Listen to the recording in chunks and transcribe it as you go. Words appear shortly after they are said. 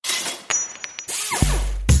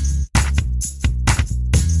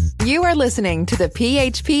You are listening to the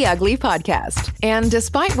PHP Ugly podcast. And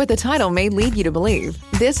despite what the title may lead you to believe,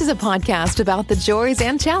 this is a podcast about the joys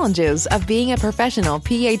and challenges of being a professional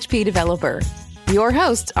PHP developer. Your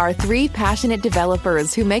hosts are three passionate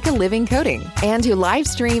developers who make a living coding and who live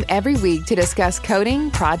stream every week to discuss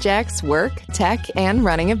coding, projects, work, tech, and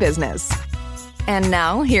running a business. And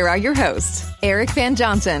now, here are your hosts, Eric Van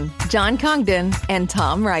Johnson, John Congdon, and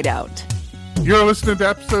Tom Rideout. You're listening to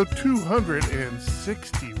episode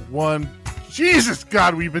 261. Jesus,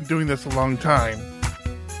 God, we've been doing this a long time.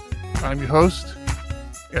 I'm your host,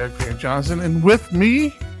 Eric Van Johnson, and with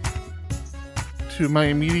me, to my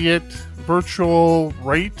immediate virtual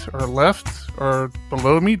right or left or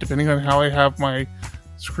below me, depending on how I have my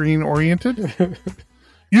screen oriented,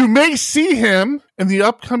 you may see him in the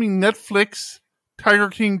upcoming Netflix Tiger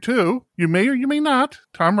King 2. You may or you may not.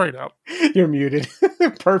 Tom Rideout. You're muted.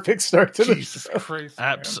 Perfect start to Jesus the show. Christ.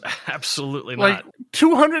 Absolutely like, not.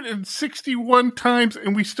 261 times,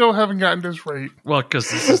 and we still haven't gotten this right. Well,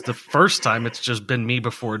 because this is the first time it's just been me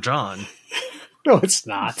before John. No, it's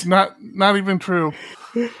not. It's not even true.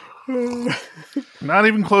 Not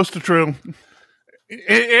even close to true.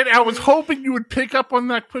 And I was hoping you would pick up on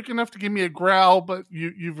that quick enough to give me a growl, but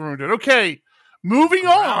you've ruined it. Okay, moving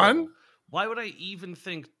on. Why would I even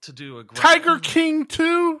think to do a growl? Tiger King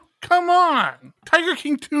 2? Come on. Tiger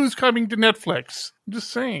King 2 is coming to Netflix. I'm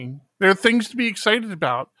just saying. There are things to be excited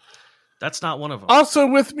about. That's not one of them. Also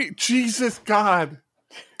with me, Jesus God.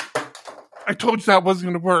 I told you that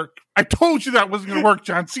wasn't going to work.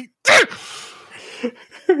 John. See?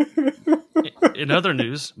 In other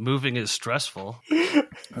news, moving is stressful.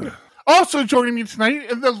 Also joining me tonight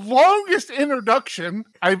in the longest introduction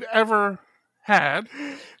I've ever had.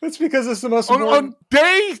 That's because it's the most on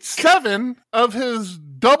day 7 of his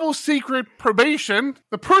double secret probation,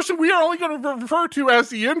 the person we are only going to refer to as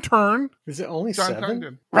the intern. Is it only John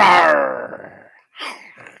 7? Rawr!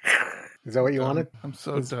 Is that what you wanted? I'm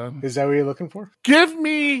so done. Is that what you're looking for? Give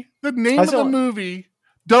me the name of the movie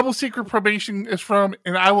Double Secret Probation is from,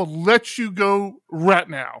 and I will let you go right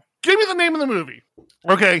now. Give me the name of the movie.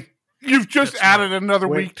 Okay. You've just added another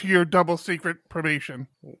week to your double secret probation.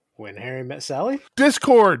 When Harry Met Sally?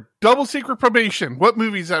 Discord, Double Secret Probation. What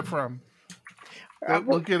movie is that from?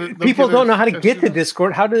 People don't know how to get to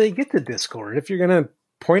Discord. How do they get to Discord if you're going to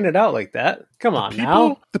point it out like that? Come on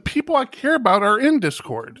now. The people I care about are in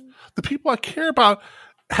Discord. The people I care about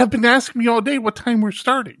have been asking me all day what time we're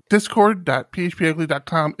starting.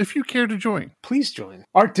 Discord.phpugly.com if you care to join. Please join.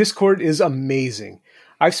 Our Discord is amazing.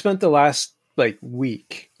 I've spent the last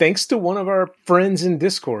week, thanks to one of our friends in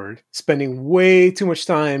Discord, spending way too much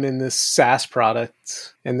time in this SaaS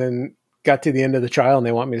product, and then got to the end of the trial and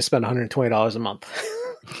they want me to spend $120 a month.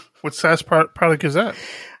 What SaaS product is that?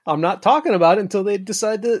 I'm not talking about it until they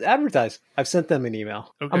decide to advertise. I've sent them an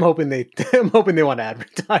email. Okay. I'm hoping they want to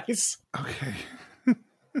advertise. Okay.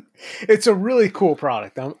 It's a really cool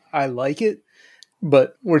product. I like it,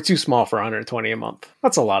 but we're too small for $120 a month.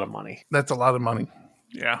 That's a lot of money.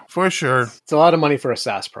 Yeah, for sure. It's a lot of money for a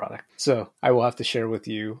SaaS product. So I will have to share with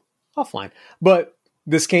you offline. But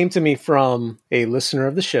this came to me from a listener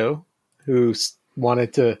of the show who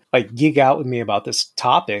wanted to geek out with me about this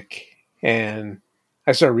topic. And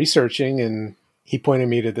I started researching, and he pointed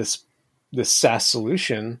me to this SaaS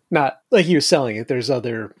solution. Not like he was selling it. There's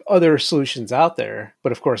other solutions out there.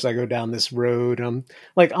 But of course, I go down this road. I'm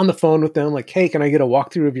on the phone with them, hey, can I get a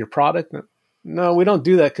walkthrough of your product? No, we don't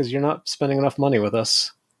do that because you're not spending enough money with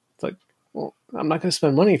us. It's well, I'm not going to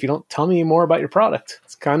spend money if you don't tell me more about your product.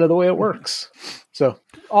 It's kind of the way it works. So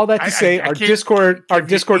all that to say, our Discord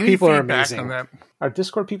people are amazing. Our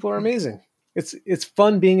Discord people are amazing. It's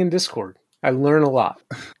fun being in Discord. I learn a lot.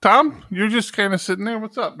 Tom, you're just kind of sitting there.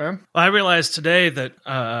 What's up, man? I realized today that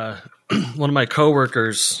one of my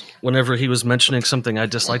coworkers, whenever he was mentioning something I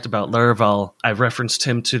disliked about Laravel, I referenced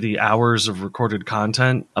him to the hours of recorded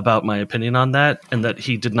content about my opinion on that, and that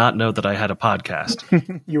he did not know that I had a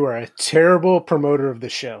podcast. You are a terrible promoter of the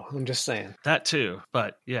show. I'm just saying. That too,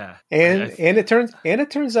 but yeah. And it turns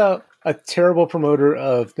out a terrible promoter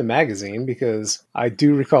of the magazine, because I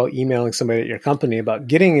do recall emailing somebody at your company about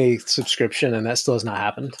getting a subscription, and that still has not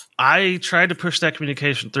happened. I tried to push that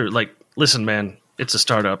communication through. Listen, man, it's a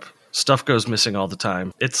startup. Stuff goes missing all the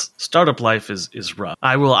time. Startup life is rough.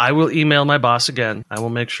 I will email my boss again. I will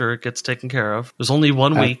make sure it gets taken care of. There's only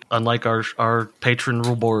 1 week, unlike our patron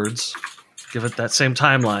rewards. Give it that same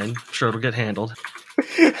timeline. I'm sure it'll get handled.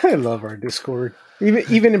 I love our Discord.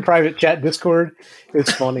 Even in private chat Discord,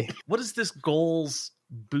 it's funny. What is this goals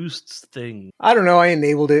boosts thing? I don't know. I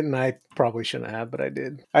enabled it, and I probably shouldn't have, but I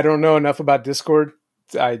did. I don't know enough about Discord.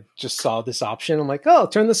 I just saw this option. I'm like, oh,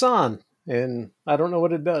 turn this on. and I don't know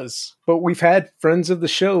what it does. But we've had friends of the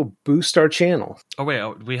show boost our channel. Oh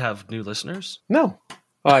wait, we have new listeners? No.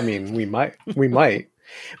 Well, I mean, we might.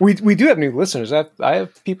 We do have new listeners. I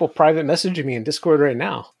have people private messaging me in Discord right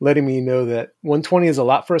now, letting me know that 120 is a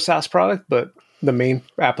lot for a SaaS product, but the main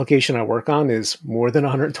application I work on is more than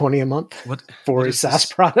 120 a month for a SaaS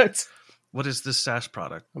product. What is this SaaS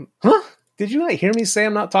product? Huh? Did you not hear me say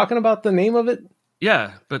I'm not talking about the name of it?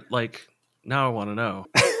 Yeah, but like now I want to know.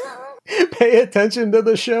 Pay attention to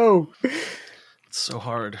the show. It's so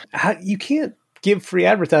hard. You can't give free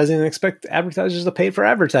advertising and expect advertisers to pay for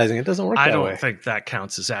advertising. It doesn't work that way. I don't think that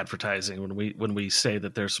counts as advertising when we say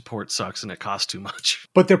that their support sucks and it costs too much.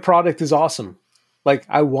 But their product is awesome. Like,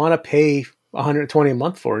 I want to pay $120 a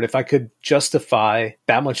month for it if I could justify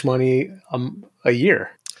that much money a year.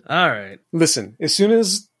 All right. Listen, as soon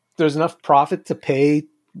as there's enough profit to pay,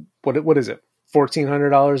 what is it,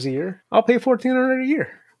 $1,400 a year? I'll pay $1,400 a year.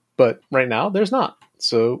 But right now, there's not.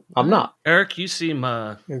 So I'm not. Eric, you seem...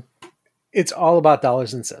 It's all about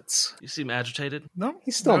dollars and cents. You seem agitated. No,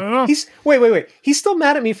 he's still. No. Wait. He's still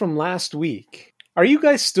mad at me from last week. Are you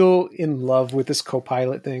guys still in love with this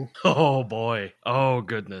Copilot thing? Oh boy. Oh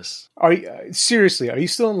goodness. Are you seriously? Are you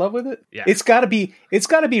still in love with it? Yeah. It's got to be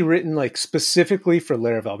written like specifically for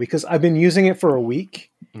Laravel, because I've been using it for a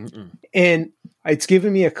week, and it's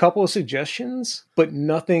given me a couple of suggestions, but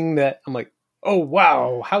nothing that I'm like, oh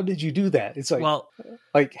wow, how did you do that? It's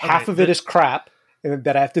like, half of it is crap, and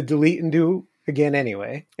that I have to delete and do again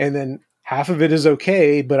anyway. And then half of it is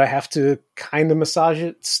okay, but I have to kind of massage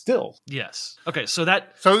it still. Yes. Okay, so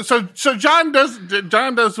John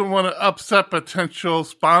doesn't want to upset potential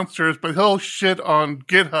sponsors, but he'll shit on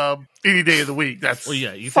GitHub any day of the week.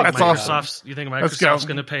 You think Microsoft's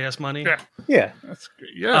going to pay us money? Yeah. That's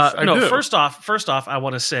great. Yes, I do. First off, I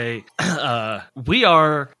want to say we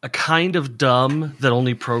are a kind of dumb that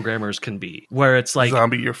only programmers can be. Where it's like,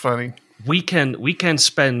 Zombie, you're funny. We can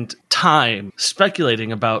spend time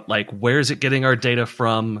speculating about like, where is it getting our data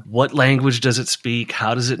from? What language does it speak?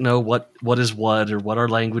 How does it know what is what, or what our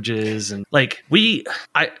language is? And like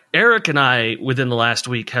Eric and I within the last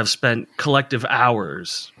week have spent collective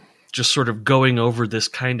hours just sort of going over this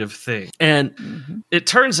kind of thing. And it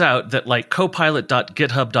turns out that like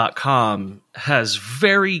copilot.github.com has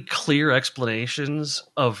very clear explanations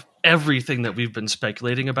of everything that we've been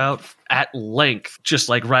speculating about at length, just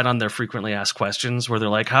like right on their frequently asked questions, where they're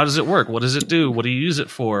like, how does it work? What does it do? What do you use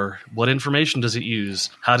it for? What information does it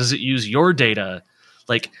use? How does it use your data?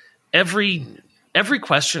 Like every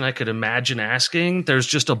question I could imagine asking, there's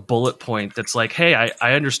just a bullet point that's like, hey,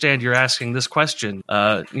 I understand you're asking this question.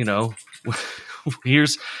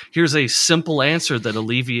 Here's a simple answer that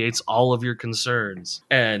alleviates all of your concerns.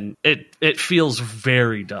 And it feels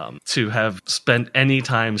very dumb to have spent any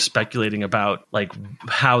time speculating about like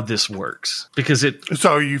how this works, because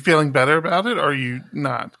So are you feeling better about it, or are you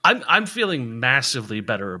not? I'm feeling massively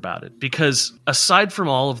better about it, because aside from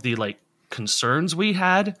all of the like concerns we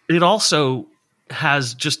had, it also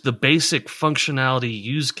has just the basic functionality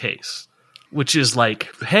use case, which is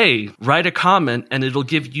like, hey, write a comment and it'll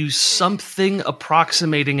give you something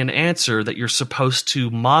approximating an answer that you're supposed to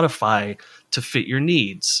modify to fit your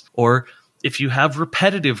needs. Or if you have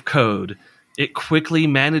repetitive code, it quickly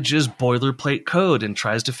manages boilerplate code and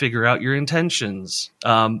tries to figure out your intentions.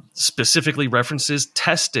 Specifically references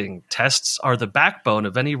testing. Tests are the backbone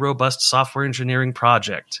of any robust software engineering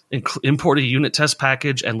project. Import a unit test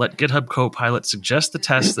package and let GitHub Copilot suggest the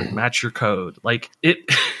tests that match your code. Like it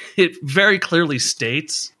very clearly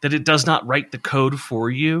states that it does not write the code for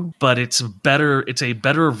you, but it's a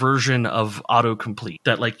better version of autocomplete.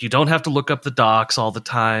 That like you don't have to look up the docs all the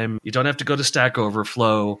time. You don't have to go to Stack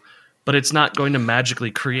Overflow. But it's not going to magically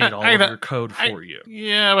create all of your code for you.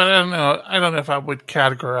 Yeah, but I don't know. I don't know if I would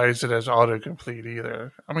categorize it as autocomplete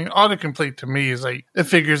either. I mean, autocomplete to me is like it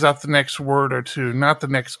figures out the next word or two, not the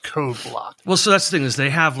next code block. Well, so that's the thing, is they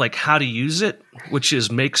have like how to use it, which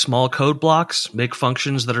is make small code blocks, make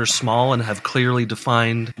functions that are small and have clearly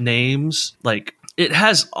defined names. Like it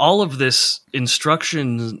has all of this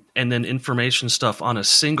instruction and then information stuff on a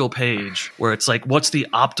single page, where it's like, what's the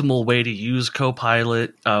optimal way to use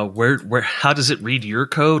Copilot? How does it read your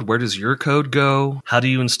code? Where does your code go? How do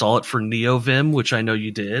you install it for NeoVim, which I know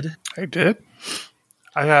you did? I did.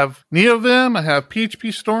 I have NeoVim, I have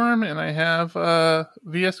PHP Storm, and I have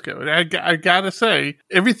VS Code. I gotta say,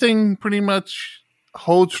 everything pretty much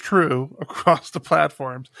holds true across the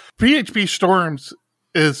platforms. PHP Storms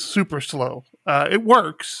is super slow. It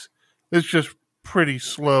works. It's just pretty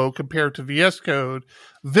slow compared to VS Code.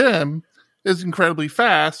 Vim is incredibly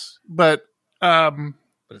fast, but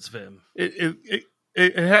it's Vim.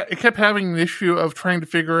 it kept having the issue of trying to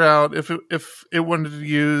figure out if it wanted to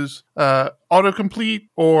use autocomplete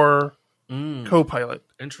or Copilot.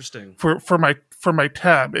 Interesting. For my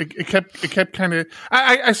tab. It kept kind of.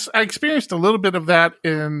 I experienced a little bit of that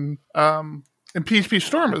in PHP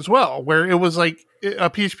Storm as well, where it was like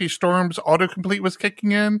PHP Storm's autocomplete was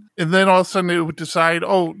kicking in, and then all of a sudden it would decide,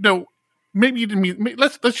 oh no, maybe you didn't mean,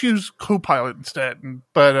 let's use Copilot instead.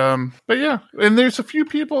 But yeah, and there's a few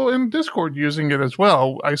people in Discord using it as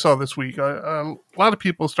well. I saw this week. A lot of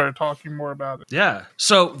people started talking more about it. Yeah.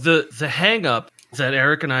 So the hang up that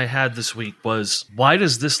Eric and I had this week was, why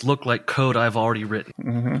does this look like code I've already written?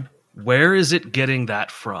 Mm-hmm. Where is it getting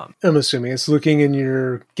that from? I'm assuming it's looking in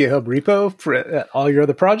your GitHub repo for all your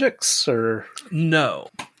other projects, or no.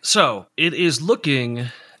 So it is looking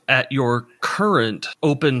at your current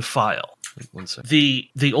open file. Wait, one second.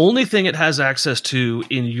 The only thing it has access to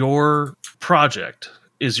in your project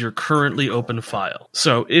is your currently open file.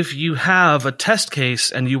 So if you have a test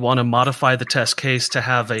case and you want to modify the test case to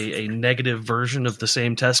have a negative version of the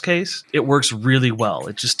same test case, it works really well.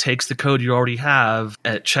 It just takes the code you already have,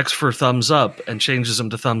 it checks for thumbs up, and changes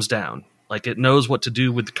them to thumbs down. Like, it knows what to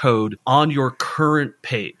do with the code on your current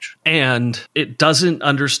page. And it doesn't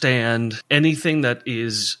understand anything that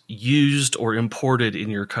is used or imported in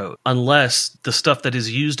your code, unless the stuff that is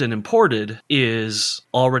used and imported is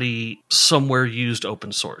already somewhere used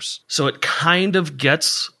open source. So it kind of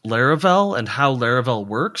gets Laravel and how Laravel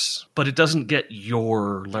works, but it doesn't get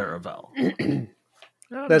your Laravel.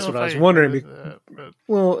 That's what I was wondering.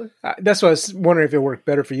 Well, that's what I was wondering, if it worked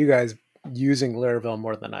better for you guys using Laravel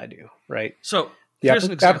more than I do, right? So the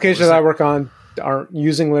applications I work on aren't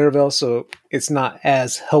using Laravel, so it's not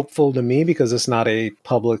as helpful to me because it's not a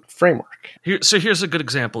public framework. Here's a good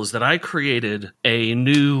example, is that I created a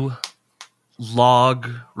new log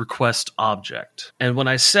request object. And when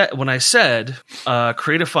I said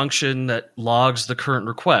create a function that logs the current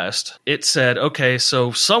request, it said, okay,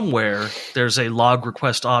 so somewhere there's a log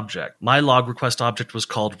request object. My log request object was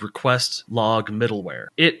called request log middleware.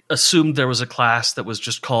 It assumed there was a class that was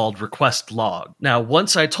just called request log. Now,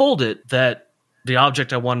 once I told it that the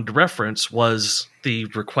object I wanted to reference was the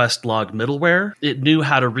request log middleware, it knew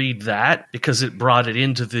how to read that because it brought it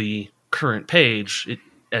into the current page.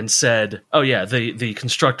 And said, oh yeah, the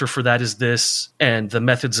constructor for that is this, and the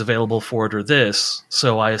methods available for it are this,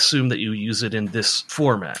 so I assume that you use it in this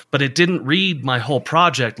format. But it didn't read my whole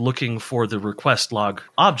project looking for the request log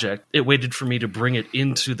object. It waited for me to bring it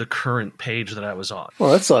into the current page that I was on.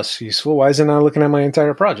 Well, that's less useful. Why is it not looking at my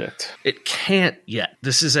entire project? It can't yet.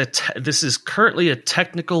 This is currently a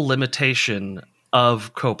technical limitation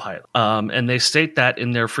of Copilot. And they state that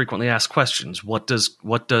in their frequently asked questions. What is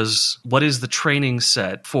the training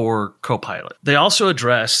set for Copilot? They also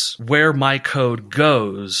address where my code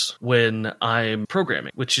goes when I'm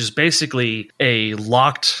programming, which is basically a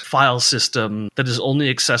locked file system that is only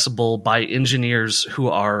accessible by engineers who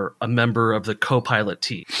are a member of the Copilot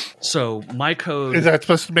team. So my code... Is that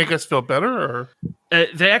supposed to make us feel better, or...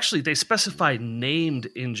 They specify named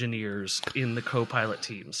engineers in the Copilot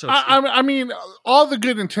team. So I mean, all the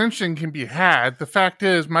good intention can be had. The fact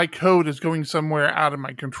is, my code is going somewhere out of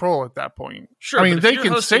my control at that point. Sure, I mean, they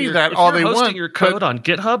can say that all they want. If you're hosting your code on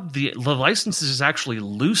GitHub, the license is actually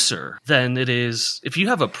looser than it is if you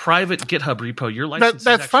have a private GitHub repo. Your license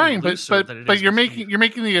that's is fine, looser but you're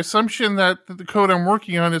making the assumption that the code I'm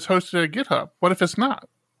working on is hosted at GitHub. What if it's not?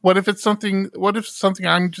 What if it's something? What if it's something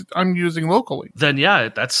I'm using locally? Then yeah,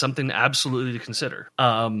 that's something absolutely to consider.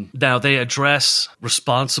 Now they address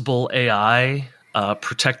responsible AI,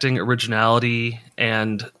 protecting originality,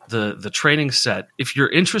 and the training set. If you're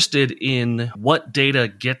interested in what data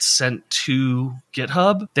gets sent to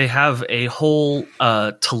GitHub, they have a whole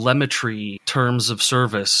telemetry terms of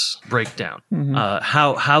service breakdown. Mm-hmm.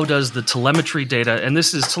 How does the telemetry data, and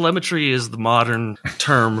telemetry is the modern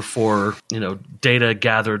term for data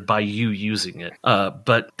gathered by you using it.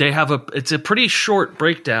 But they have it's a pretty short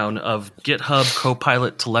breakdown of GitHub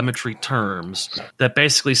Copilot telemetry terms that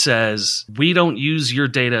basically says, we don't use your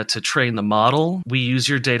data to train the model. We use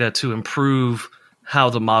your data to improve how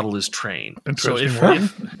the model is trained. So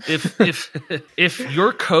if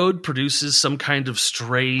your code produces some kind of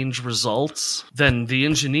strange results, then the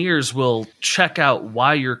engineers will check out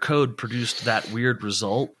why your code produced that weird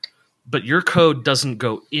result. But your code doesn't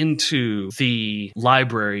go into the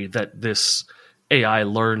library that this AI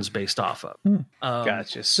learns based off of.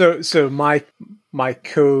 Gotcha. So my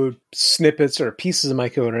code snippets or pieces of my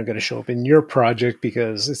code are going to show up in your project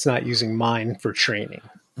because it's not using mine for training.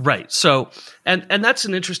 Right. So, and that's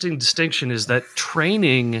an interesting distinction, is that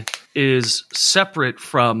training is separate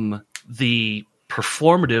from the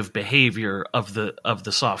performative behavior of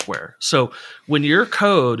the software. So when your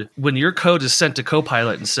code is sent to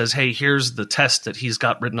Copilot and says, hey, here's the test that he's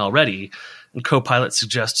got written already, and Copilot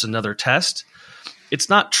suggests another test, it's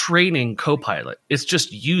not training Copilot. It's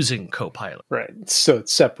just using Copilot. Right. So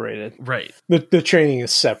it's separated. Right. The training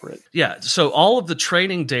is separate. Yeah. So all of the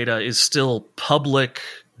training data is still public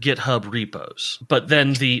GitHub repos. But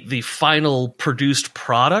then the final produced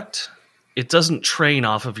product, it doesn't train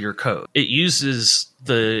off of your code. It uses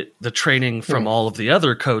the training from all of the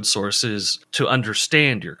other code sources to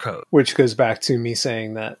understand your code. Which goes back to me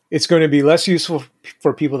saying that it's going to be less useful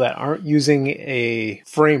for people that aren't using a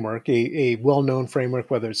framework, a well-known framework,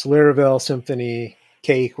 whether it's Laravel, Symfony,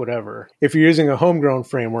 Cake, whatever. If you're using a homegrown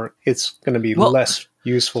framework, it's going to be less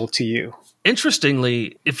useful to you.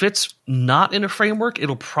 Interestingly, if it's not in a framework,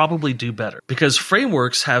 it'll probably do better because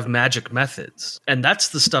frameworks have magic methods, and that's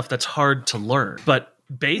the stuff that's hard to learn. But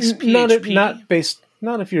base PHP...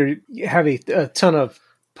 Not if you have a ton of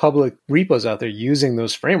public repos out there using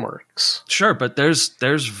those frameworks. Sure, but there's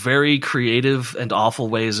very creative and awful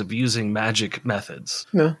ways of using magic methods.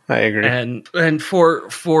 No, I agree. And for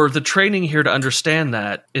the training here to understand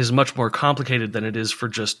that is much more complicated than it is for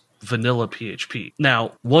just vanilla PHP.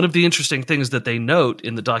 Now, one of the interesting things that they note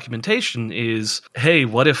in the documentation is, hey,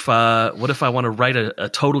 what if I want to write a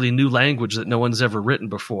totally new language that no one's ever written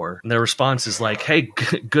before? And their response is like, hey,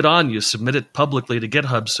 good on you, submit it publicly to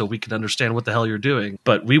GitHub so we can understand what the hell you're doing,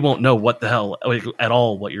 but we won't know what the hell at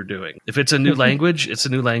all what you're doing. If it's a new language, it's a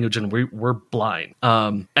new language, and we're blind.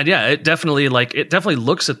 And yeah, it definitely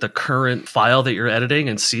looks at the current file that you're editing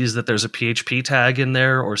and sees that there's a PHP tag in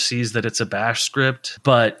there or sees that it's a bash script,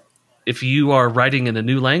 but if you are writing in a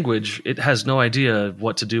new language, it has no idea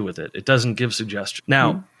what to do with it. It doesn't give suggestions.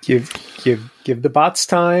 Now, give the bots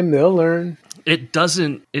time; they'll learn. It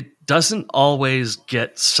doesn't always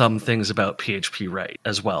get some things about PHP right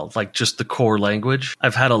as well, like just the core language.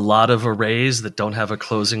 I've had a lot of arrays that don't have a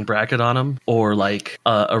closing bracket on them, or like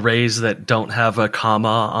arrays that don't have a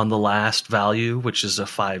comma on the last value, which is a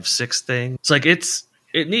 5/6 thing. It's like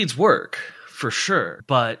it needs work for sure,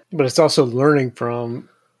 but it's also learning from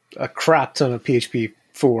a crap ton of PHP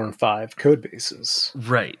 4 and 5 code bases.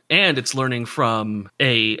 Right. And it's learning from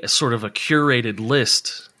a sort of a curated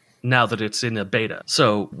list now that it's in a beta.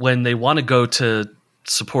 So when they want to go to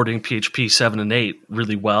supporting PHP 7 and 8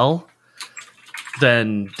 really well,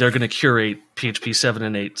 then they're going to curate PHP 7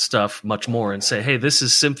 and 8 stuff much more and say, hey, this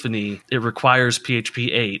is Symfony. It requires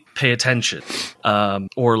PHP 8. Pay attention.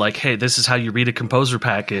 Or like, hey, this is how you read a composer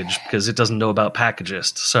package because it doesn't know about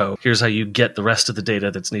Packagist. So here's how you get the rest of the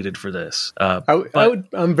data that's needed for this.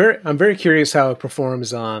 I'm very curious how it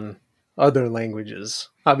performs on other languages.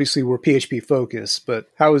 Obviously, we're PHP focused, but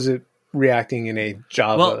how is it reacting in a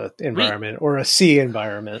Java environment or a C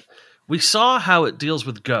environment? We saw how it deals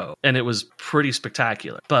with Go, and it was pretty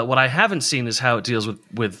spectacular. But what I haven't seen is how it deals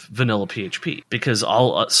with vanilla PHP, because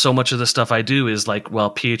so much of the stuff I do is like,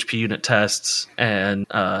 PHP unit tests and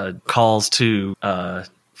calls to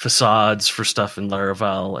facades for stuff in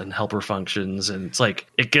Laravel and helper functions, and it's like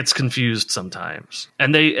it gets confused sometimes.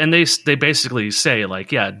 And they basically say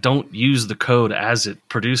like, yeah, don't use the code as it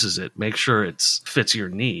produces it. Make sure it fits your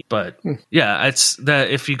need. But yeah, it's that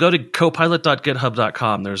if you go to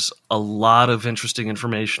copilot.github.com, there's a lot of interesting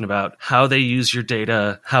information about how they use your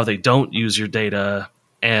data, how they don't use your data,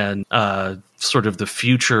 and sort of the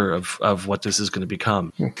future of what this is going to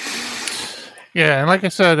become. Yeah, and like I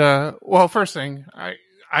said, first thing,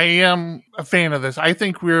 I am a fan of this. I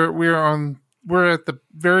think we're at the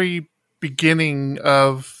very beginning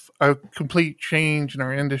of a complete change in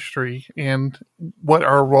our industry and what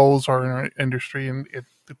our roles are in our industry, and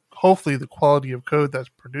hopefully the quality of code that's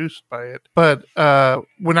produced by it. But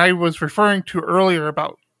when I was referring to earlier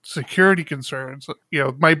about security concerns,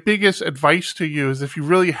 my biggest advice to you is if you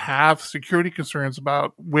really have security concerns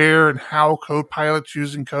about where and how Copilot's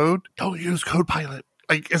using code, don't use Copilot.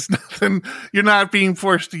 Like, it's nothing. You're not being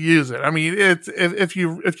forced to use it. I mean, it's if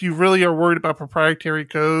you really are worried about proprietary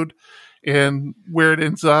code and where it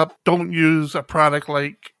ends up, don't use a product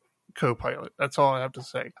like Copilot. That's all I have to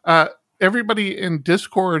say. Everybody in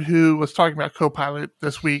Discord who was talking about Copilot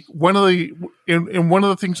this week, one of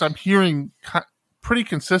the things I'm hearing pretty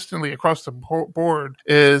consistently across the board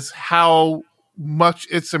is how much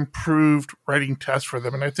it's improved writing tests for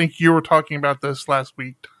them. And I think you were talking about this last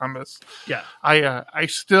week, Thomas. Yeah. I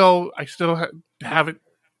still haven't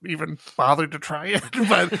even bothered to try it,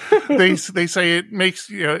 but they say it makes,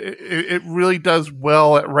 it really does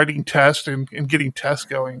well at writing tests and getting tests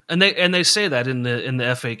going. And they say that in the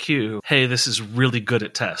FAQ, hey, this is really good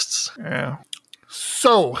at tests. Yeah.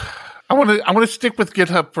 So I want to stick with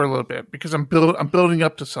GitHub for a little bit because I'm building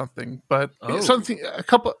up to something. But a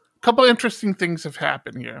couple interesting things have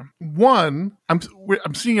happened here. One, I'm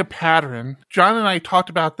seeing a pattern. John and I talked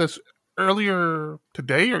about this earlier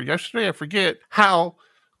today or yesterday, I forget, how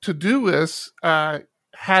Todoist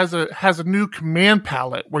has a new command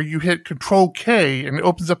palette where you hit Control K and it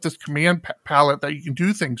opens up this command palette that you can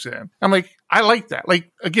do things in. I'm like, I like that.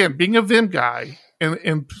 Like, again, being a Vim guy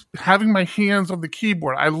and having my hands on the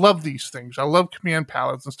keyboard, I love these things. I love command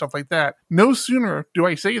palettes and stuff like that. No sooner do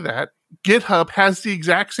I say that, GitHub has the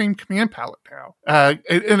exact same command palette now.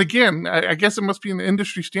 And again, I guess it must be an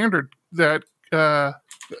industry standard that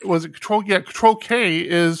was it Control? Yeah, Control K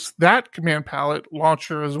is that command palette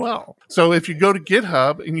launcher as well. So if you go to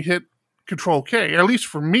GitHub and you hit Control K, or at least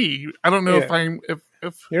for me, I don't know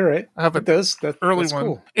if you're right. I have that's early one.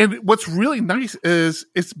 Cool. And what's really nice is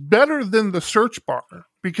it's better than the search bar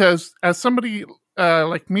because as somebody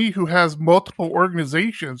like me who has multiple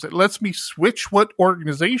organizations, it lets me switch what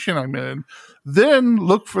organization I'm in, then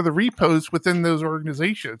look for the repos within those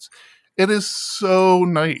organizations. It is so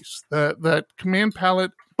nice. That command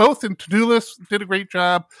palette, both in Todoist, did a great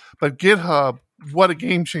job, but GitHub, what a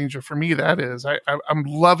game changer for me that is. I'm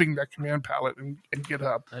loving that command palette in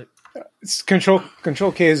GitHub. It's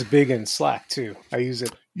Control K is big in Slack too. I use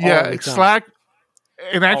it. Yeah, Slack,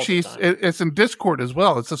 and actually it's in Discord as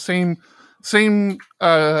well. It's the same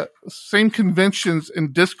conventions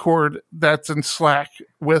in Discord that's in Slack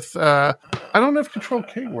with. I don't know if Control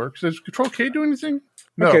K works. Does Control K do anything?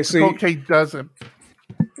 No, okay, Control K doesn't.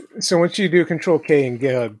 So once you do Control K and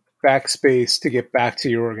get a backspace to get back to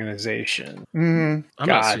your organization. Mm-hmm. I'm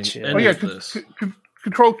not seeing any of this.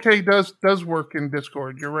 Control K does work in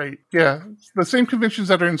Discord. You're right. Yeah, the same conventions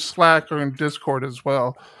that are in Slack are in Discord as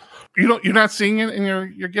well. You're not seeing it in your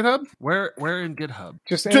GitHub? Where in GitHub?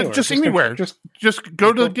 Just anywhere. Just anywhere. Just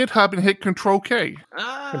go to GitHub and hit Control K.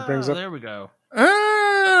 It brings up. There we go.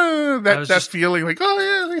 That feeling like, oh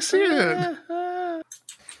yeah, they see it.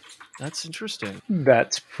 That's interesting.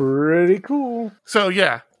 That's pretty cool. So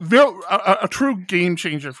yeah, a true game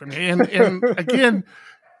changer for me. And again,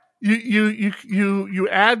 you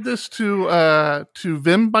add this to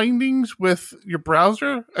Vim bindings with your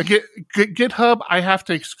browser. Again, GitHub, I have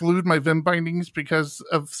to exclude my Vim bindings because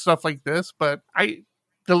of stuff like this. But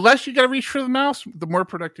the less you got to reach for the mouse, the more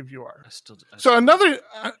productive you are. So another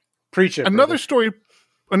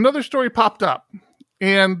story popped up.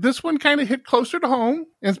 And this one kind of hit closer to home.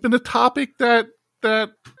 And it's been a topic that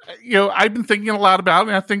I've been thinking a lot about,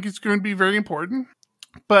 and I think it's going to be very important.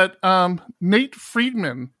 But Nate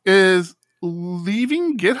Friedman is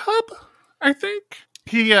leaving GitHub, I think.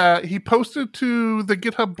 He posted to the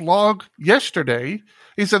GitHub blog yesterday.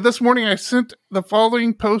 He said, "This morning I sent the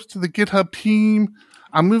following post to the GitHub team.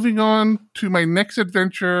 I'm moving on to my next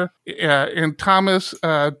adventure." And Thomas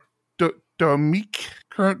Domique,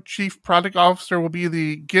 current chief product officer, will be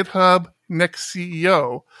the GitHub next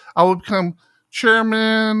CEO. I will become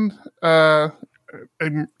chairman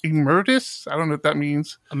emeritus. I don't know what that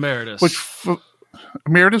means. Emeritus.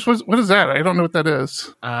 Emeritus? What is that? I don't know what that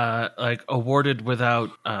is. Like awarded without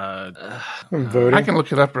voting. I can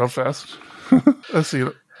look it up real fast. Let's see.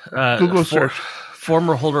 Google search.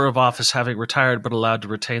 Former holder of office having retired but allowed to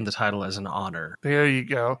retain the title as an honor. There you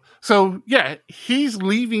go. So yeah, he's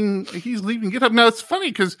leaving GitHub. Now it's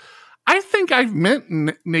funny because I think I've met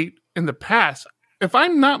Nate in the past. If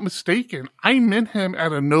I'm not mistaken, I met him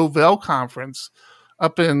at a Novell conference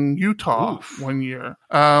up in Utah one year.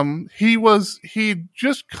 He'd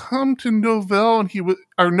just come to Novell, and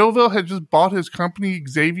Novell had just bought his company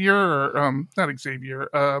Xavier, or not Xavier.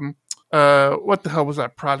 What the hell was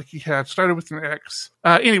that product he had? Started with an X.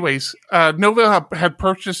 Anyways, Novell had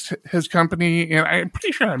purchased his company, and I'm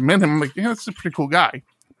pretty sure I met him. I'm like, yeah, that's a pretty cool guy.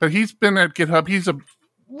 But he's been at GitHub. He's a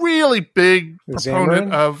really big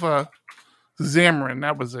proponent of Xamarin.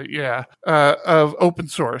 That was it, yeah. Of open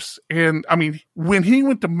source. And I mean, when he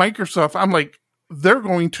went to Microsoft, I'm like, they're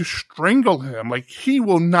going to strangle him. Like, he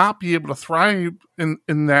will not be able to thrive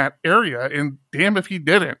in that area. And damn if he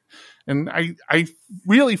didn't. And I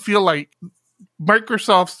really feel like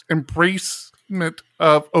Microsoft's embracement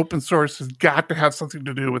of open source has got to have something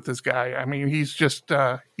to do with this guy. I mean, he's just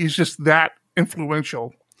that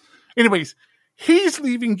influential. Anyways, he's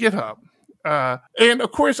leaving GitHub. And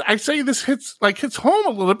of course, I say this hits home a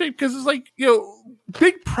little bit because it's like,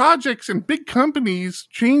 big projects and big companies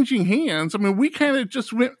changing hands. I mean, we kind of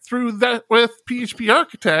just went through that with PHP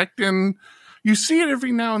Architect, and you see it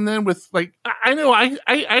every now and then with, like, I know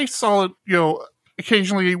I saw it,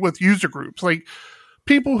 occasionally with user groups, like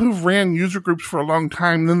people who've ran user groups for a long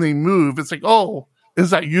time, then they move. It's like, oh, is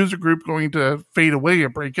that user group going to fade away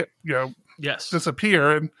and break it, Yes.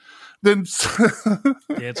 disappear? And then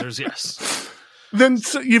The answer is yes. then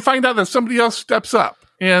you find out that somebody else steps up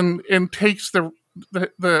and takes the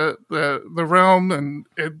realm and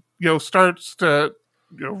starts to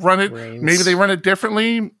run it. Reigns. Maybe they run it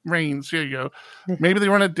differently. Reigns, here you go. Maybe they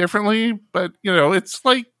run it differently, but it's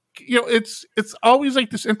like it's always like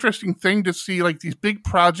this interesting thing to see like these big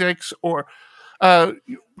projects or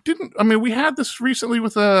we had this recently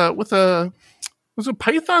with a was it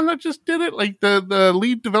Python that just did it? Like the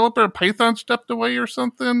lead developer of Python stepped away or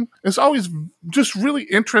something. It's always just really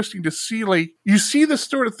interesting to see, like, you see this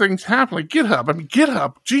sort of things happen. Like GitHub. I mean,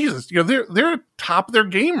 GitHub, Jesus, they're top of their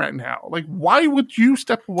game right now. Like, why would you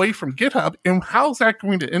step away from GitHub? And how's that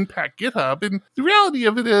going to impact GitHub? And the reality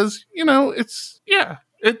of it is, it's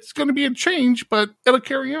going to be a change, but it'll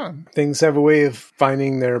carry on. Things have a way of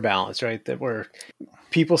finding their balance, right? That where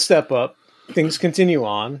people step up, things continue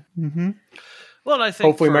on. Mm-hmm. Well, I think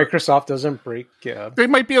hopefully Microsoft doesn't break GitHub. They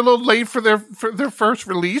might be a little late for their first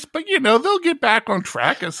release, but they'll get back on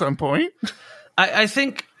track at some point.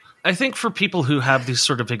 I think for people who have these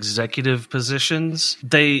sort of executive positions,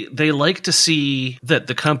 they like to see that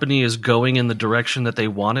the company is going in the direction that they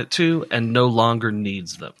want it to and no longer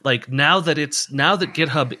needs them. Like now that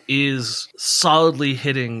GitHub is solidly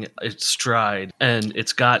hitting its stride and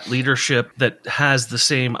it's got leadership that has the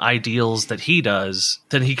same ideals that he does,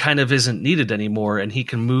 then he kind of isn't needed anymore and he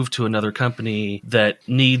can move to another company that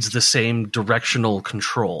needs the same directional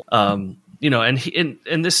control. And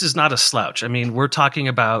this is not a slouch. I mean, we're talking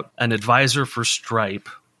about an advisor for Stripe,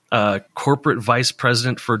 corporate vice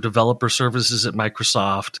president for developer services at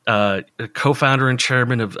Microsoft, a co-founder and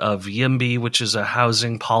chairman of YIMBY, which is a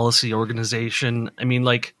housing policy organization. I mean,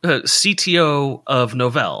 like CTO of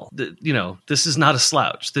Novell. This is not a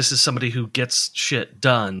slouch. This is somebody who gets shit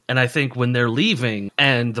done. And I think when they're leaving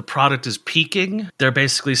and the product is peaking, they're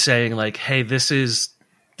basically saying like, hey, this is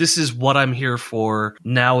what I'm here for.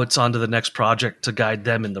 Now it's on to the next project to guide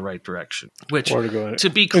them in the right direction. Which, to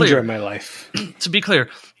be clear, enjoy my life. To be clear,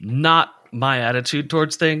 not my attitude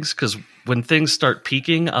towards things, because when things start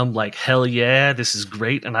peaking, I'm like, hell yeah, this is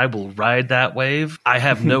great, and I will ride that wave. I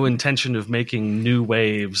have no intention of making new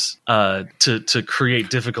waves to create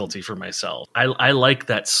difficulty for myself. I like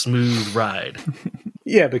that smooth ride.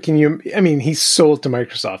 Yeah, but he sold to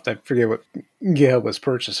Microsoft. I forget what GitHub was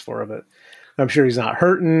purchased for of it. I'm sure he's not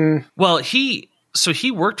hurting. Well, he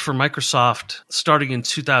worked for Microsoft starting in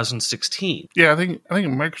 2016. Yeah, I think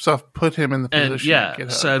Microsoft put him in the position. And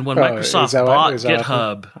GitHub. So when Microsoft bought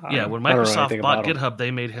GitHub, when Microsoft bought GitHub,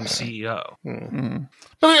 they made him CEO. Mm-hmm.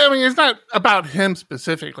 But I mean, it's not about him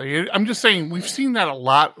specifically. I'm just saying we've seen that a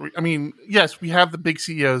lot. I mean, yes, we have the big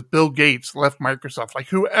CEOs. Bill Gates left Microsoft. Like,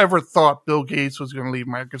 whoever thought Bill Gates was going to leave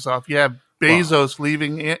Microsoft? You have Bezos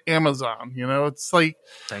leaving Amazon. It's like,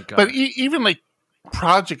 thank God. But even like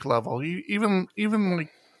project level, even like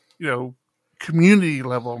community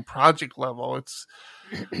level and project level, it's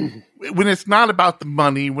when it's not about the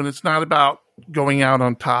money, when it's not about going out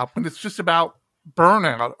on top, when it's just about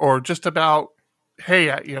burnout or just about, hey,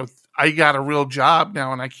 I got a real job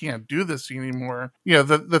now and I can't do this anymore.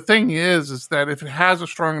 The thing is that if it has a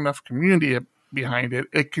strong enough community behind it,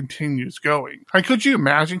 it continues going. Could you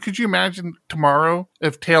imagine tomorrow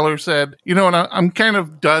if Taylor said, I'm kind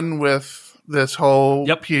of done with this whole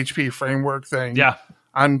PHP framework thing. Yeah.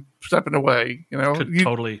 I'm stepping away, Could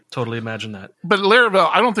totally imagine that. But Laravel,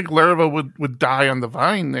 I don't think Laravel would die on the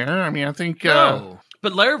vine there. I mean, I think... No.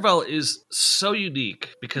 But Laravel is so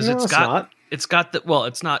unique because it's not. It's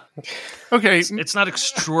not. Okay. It's not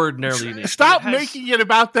extraordinarily unique. Stop making it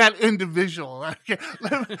about that individual. Okay.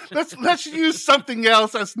 Let's use something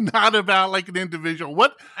else that's not about like an individual.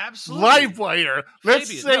 What? Absolutely. Livewire.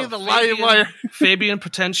 Livewire. Fabien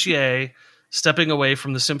Potentier stepping away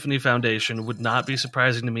from the Symphony Foundation would not be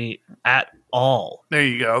surprising to me at all. There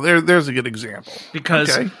you go. There's a good example.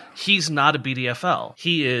 Because he's not a BDFL.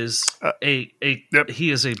 He is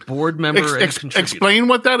he is a board member and contributor. Explain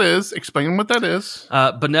what that is.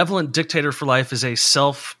 Benevolent Dictator for Life is a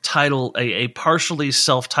partially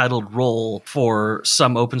self-titled role for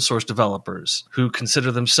some open source developers who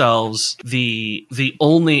consider themselves the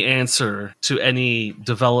only answer to any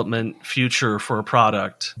development future for a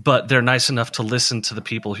product, but they're nice enough to listen to the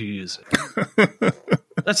people who use it.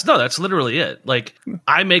 That's literally it. Like,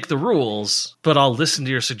 I make the rules, but I'll listen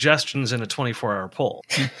to your suggestions in a 24-hour poll.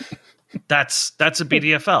 That's a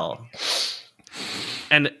BDFL.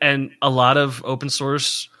 And a lot of open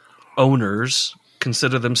source owners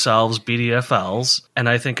consider themselves BDFLs, and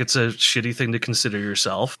I think it's a shitty thing to consider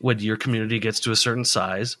yourself when your community gets to a certain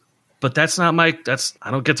size. But I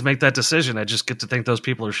don't get to make that decision. I just get to think those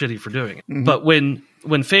people are shitty for doing it. Mm-hmm. But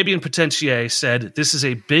when Fabien Potentier said, this is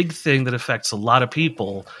a big thing that affects a lot of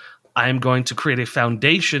people, I'm going to create a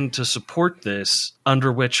foundation to support this, under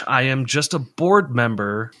which I am just a board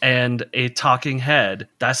member and a talking head.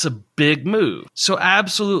 That's a big move. So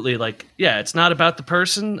absolutely, it's not about the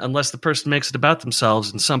person unless the person makes it about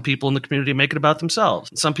themselves, and some people in the community make it about themselves,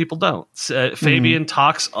 and some people don't. Fabien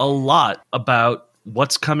talks a lot about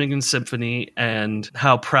what's coming in Symphony and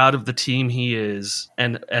how proud of the team he is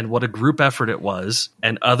and what a group effort it was.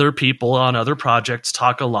 And other people on other projects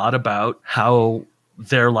talk a lot about how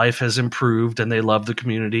their life has improved and they love the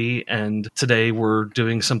community, and today we're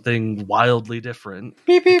doing something wildly different.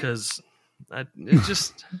 Beep, beep. Because it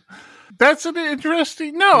just that's an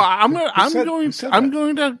interesting. No, I'm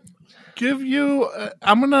going to give you.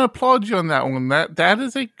 I'm going to applaud you on that one. That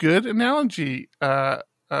is a good analogy, Tom.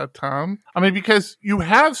 I mean, because you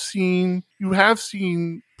have seen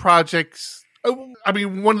projects. I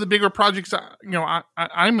mean, one of the bigger projects,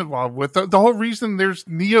 I'm involved with. The whole reason there's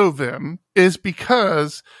NeoVim is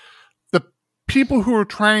because the people who are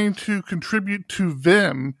trying to contribute to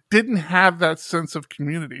Vim didn't have that sense of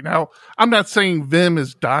community. Now, I'm not saying Vim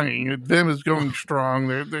is dying. Vim is going strong.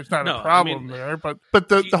 There's not a problem there. But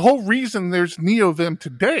the whole reason there's NeoVim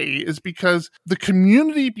today is because the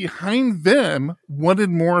community behind Vim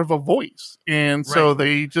wanted more of a voice. And so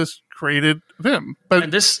they just created Vim. But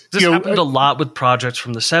this happened a lot with projects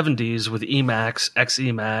from the 70s with Emacs,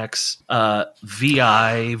 XEmacs,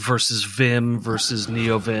 VI versus Vim versus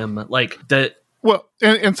NeoVim. Like that. Well,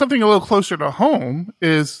 and something a little closer to home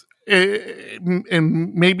is,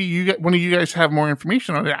 and maybe one of you guys have more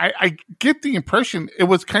information on it. I get the impression it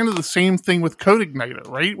was kind of the same thing with CodeIgniter,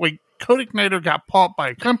 right? Like CodeIgniter got bought by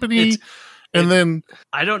a company. Then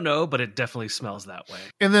I don't know, but it definitely smells that way.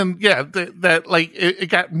 And then, it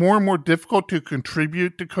got more and more difficult to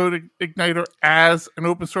contribute to CodeIgniter as an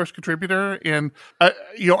open source contributor. And, a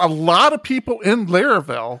lot of people in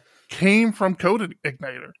Laravel came from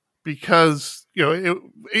CodeIgniter because,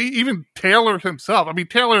 even Taylor himself, I mean,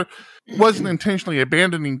 Taylor wasn't intentionally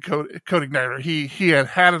abandoning CodeIgniter. He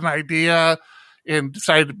had an idea and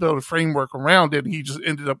decided to build a framework around it. And he just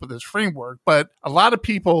ended up with this framework. But a lot of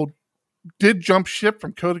people did jump ship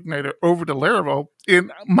from CodeIgniter over to Laravel.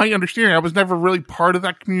 In my understanding, I was never really part of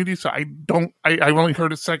that community, so I've only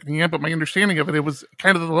heard it secondhand, but my understanding of it was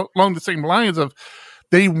kind of along the same lines of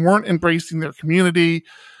they weren't embracing their community.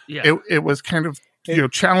 Yeah. It was kind of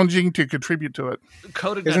challenging to contribute to it.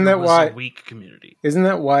 CodeIgniter was a weak community. Isn't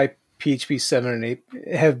that why PHP 7 and 8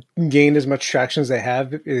 have gained as much traction as they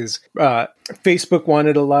have? Is Facebook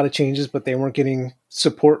wanted a lot of changes, but they weren't getting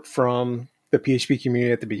support from the PHP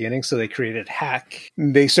community at the beginning, so they created Hack.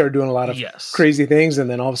 They started doing a lot of crazy things, and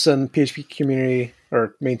then all of a sudden PHP community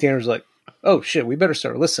or maintainers were like, oh shit, we better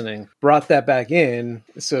start listening. Brought that back in.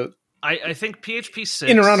 So I think PHP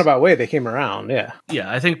 6... in a roundabout way, they came around, yeah.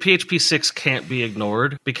 Yeah, I think PHP 6 can't be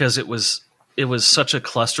ignored because it was such a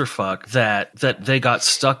clusterfuck that they got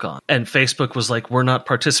stuck on. And Facebook was like, we're not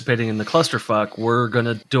participating in the clusterfuck. We're going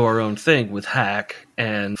to do our own thing with Hack.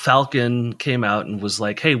 And Falcon came out and was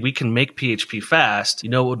like, hey, we can make PHP fast. You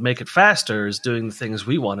know what would make it faster is doing the things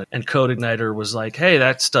we wanted. And CodeIgniter was like, hey,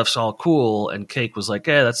 that stuff's all cool. And Cake was like,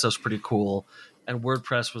 hey, that stuff's pretty cool. And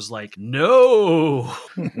WordPress was like, no,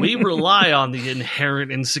 we rely on the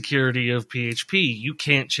inherent insecurity of PHP. You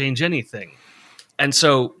can't change anything. And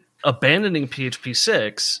so abandoning PHP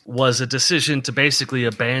 6 was a decision to basically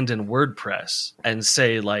abandon WordPress and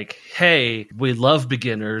say like, hey, we love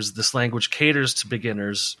beginners. This language caters to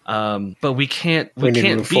beginners. But we can't be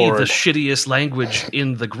the shittiest language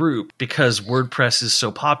in the group because WordPress is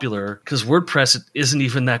so popular, because WordPress isn't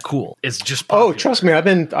even that cool. It's just popular. Oh, trust me.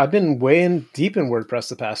 I've been way in deep in WordPress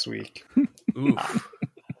the past week. Oof.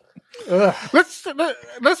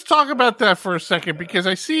 Let's talk about that for a second, because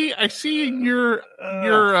I see in your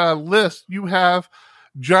list you have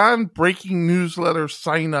John breaking newsletter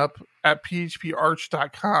sign up at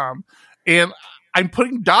phparch.com, and I'm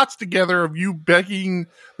putting dots together of you begging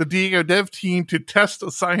the Diego Dev team to test a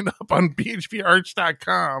sign up on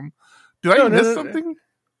phparch.com. Did I miss something?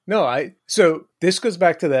 No, so this goes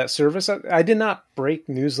back to that service. I did not break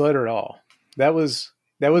newsletter at all.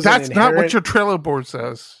 That's not what your Trello board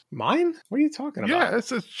says. Mine? What are you talking about? Yeah, it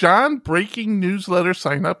says John breaking newsletter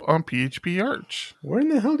sign up on PHP Arch. Where in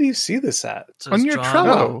the hell do you see this at? On your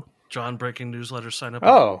Trello. John breaking newsletter sign up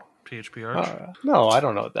on PHP Arch. No, I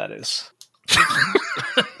don't know what that is.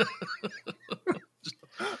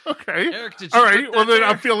 Okay. Eric, all right. Well, then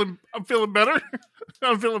I'm feeling better.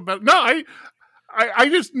 I'm feeling better. No, I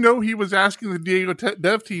just know he was asking the Diego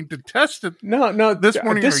dev team to test it. No, this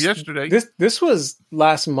morning or yesterday. This was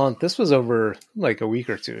last month. This was over like a week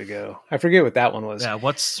or two ago. I forget what that one was. Yeah,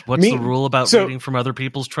 what's the rule about reading from other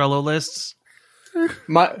people's Trello lists?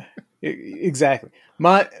 Exactly.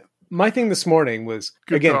 My thing this morning was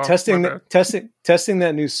testing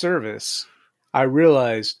that new service. I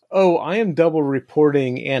realized, I am double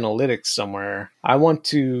reporting analytics somewhere. I want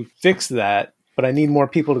to fix that, but I need more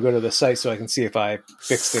people to go to the site so I can see if I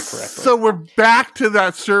fixed it correctly. So we're back to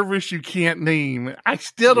that service you can't name. I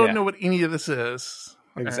still don't know what any of this is.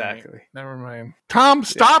 Exactly. Right, never mind. Tom,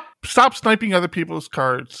 stop sniping other people's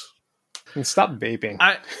cards. And stop vaping.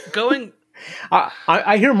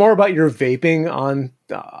 I hear more about your vaping on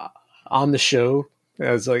the show.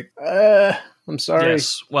 I was like, I'm sorry.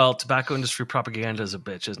 Yes. Well, tobacco industry propaganda is a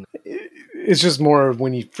bitch, isn't it? It's just more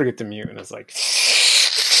when you forget to mute, and it's like, hey,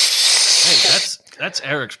 that's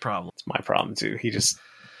Eric's problem. It's my problem too. He just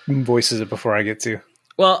voices it before I get to.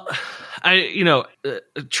 Well,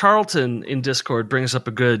 Charlton in Discord brings up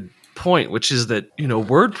a good point, which is that,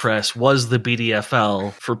 WordPress was the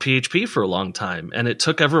BDFL for PHP for a long time, and it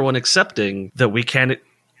took everyone accepting that we can't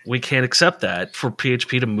accept that for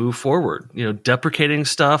PHP to move forward. Deprecating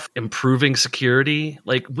stuff, improving security.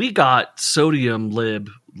 Like, we got Sodium Lib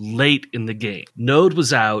late in the game. Node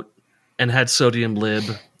was out and had Sodium Lib.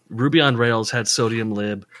 Ruby on Rails had Sodium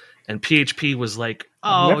Lib, and PHP was like,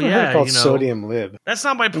 I've never heard it called Sodium Lib. That's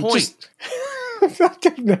not my point.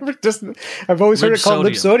 I've always heard it called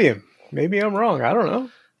Libsodium. Maybe I'm wrong. I don't know.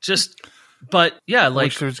 But yeah,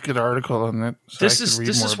 like there's a good article on that. So this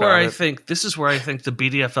is where I think the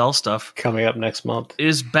BDFL stuff coming up next month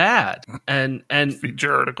is bad. And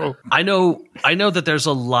feature article. I know that there's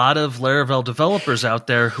a lot of Laravel developers out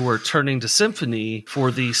there who are turning to Symfony for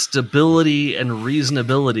the stability and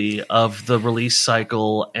reasonability of the release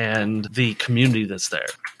cycle and the community that's there.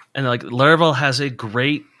 And like, Laravel has a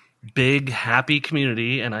great, big, happy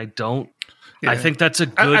community, and I think that's a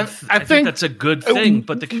good. I think that's a good thing,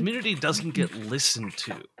 but the community doesn't get listened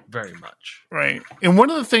to very much. Right, and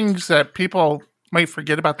one of the things that people might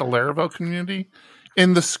forget about the Laravel community,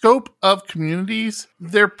 in the scope of communities,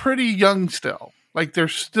 they're pretty young still. Like, they're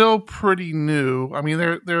still pretty new. I mean,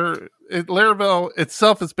 Laravel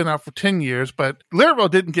itself has been out for 10 years, but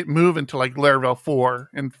Laravel didn't get moved until like Laravel 4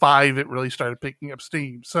 and 5. It really started picking up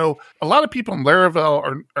steam. So a lot of people in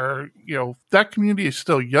Laravel are that community is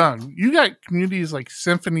still young. You got communities like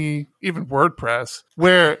Symfony, even WordPress,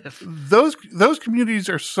 where those communities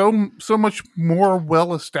are so much more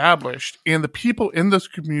well established, and the people in those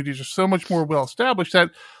communities are so much more well established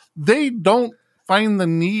that they don't find the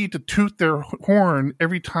need to toot their horn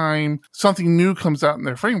every time something new comes out in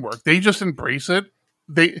their framework. They just embrace it.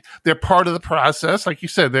 They're part of the process. Like you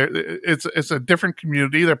said, it's a different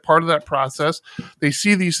community. They're part of that process. They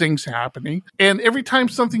see these things happening. And every time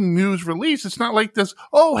something new is released, it's not like this,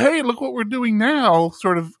 oh, hey, look what we're doing now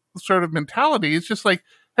sort of mentality. It's just like,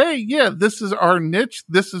 hey, yeah, this is our niche.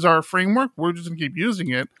 This is our framework. We're just going to keep using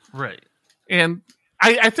it. Right. And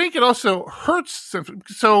I think it also hurts.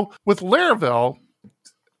 So with Laravel,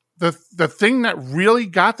 the thing that really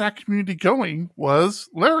got that community going was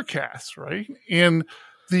Laracast, right? And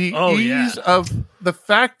the ease of the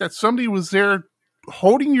fact that somebody was there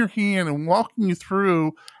holding your hand and walking you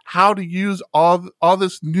through how to use all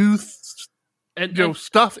this new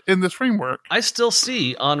stuff in this framework. I still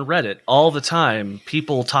see on Reddit all the time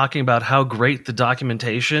people talking about how great the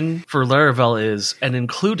documentation for Laravel is, and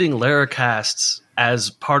including Laracasts as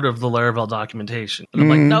part of the Laravel documentation. And I'm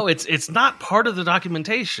like, no, it's not part of the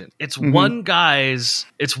documentation. It's one guy's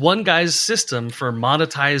system for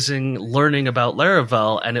monetizing learning about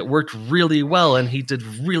Laravel, and it worked really well, and he did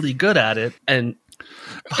really good at it. And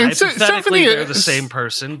hypothetically, they're the same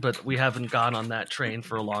person, but we haven't gone on that train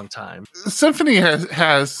for a long time. Symfony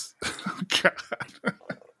has God,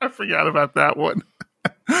 I forgot about that one.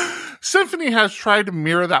 Symfony has tried to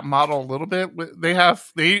mirror that model a little bit.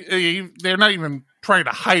 They're not even trying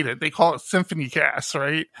to hide it. They call it Symfony Cast,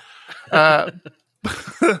 right?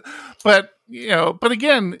 But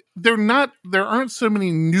again, there aren't so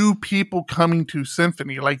many new people coming to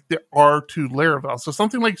Symfony like there are to Laravel. So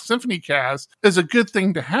something like Symfony Cast is a good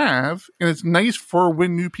thing to have, and it's nice for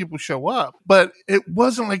when new people show up. But it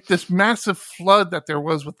wasn't like this massive flood that there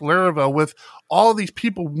was with Laravel, with all these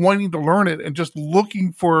people wanting to learn it and just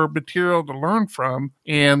looking for material to learn from.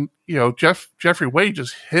 And Jeffrey Way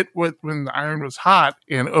just hit when the iron was hot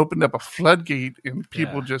and opened up a floodgate, and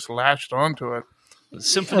people just latched onto it.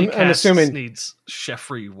 Symfony Cast needs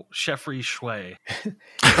Jeffrey Shui.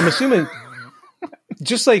 I'm assuming,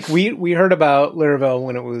 just like we heard about Laravel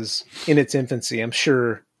when it was in its infancy, I'm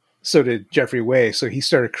sure So did Jeffrey Way. So he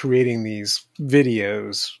started creating these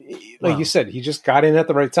videos. Like Wow. you said, he just got in at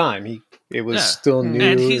the right time. It was still new.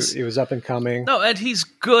 And It was up and coming. No, and he's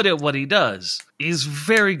good at what he does. He's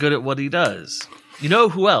very good at what he does. You know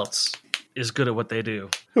who else is good at what they do?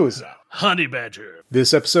 Who is that? Honey Badger.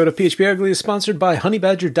 This episode of PHP Ugly is sponsored by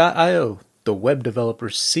honeybadger.io, the web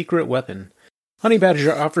developer's secret weapon.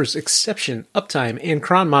 Honeybadger offers exception, uptime, and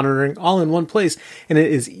cron monitoring all in one place, and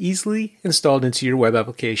it is easily installed into your web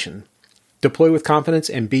application. Deploy with confidence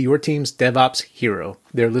and be your team's DevOps hero.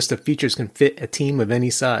 Their list of features can fit a team of any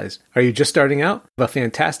size. Are you just starting out? Have a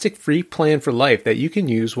fantastic free plan for life that you can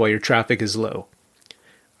use while your traffic is low.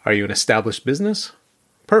 Are you an established business?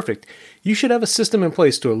 Perfect. You should have a system in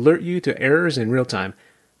place to alert you to errors in real time,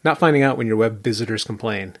 not finding out when your web visitors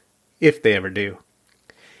complain, if they ever do.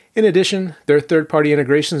 In addition, their third-party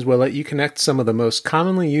integrations will let you connect some of the most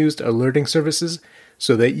commonly used alerting services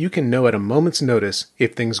so that you can know at a moment's notice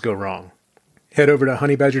if things go wrong. Head over to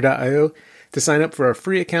honeybadger.io to sign up for a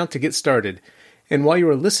free account to get started. And while you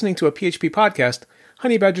are listening to a PHP podcast,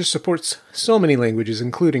 Honeybadger supports so many languages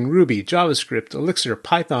including Ruby, JavaScript, Elixir,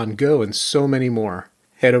 Python, Go, and so many more.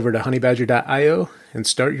 Head over to honeybadger.io and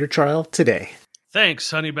start your trial today.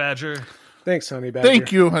 Thanks, Honey Badger. Thanks, Honeybadger.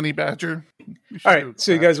 Thank you, Honey Badger. All right,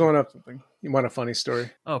 so you guys want a funny story?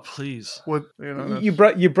 Oh, please. What You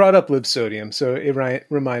brought up libsodium, so it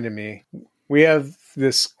reminded me. We have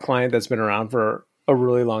this client that's been around for a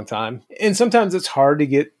really long time, and sometimes it's hard to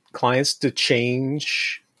get clients to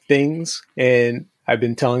change things. And I've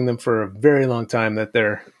been telling them for a very long time that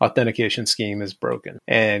their authentication scheme is broken,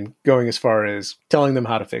 and going as far as telling them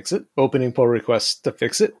how to fix it, opening pull requests to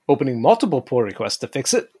fix it, opening multiple pull requests to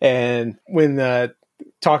fix it. And when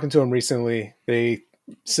talking to them recently, they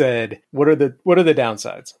said, "What are the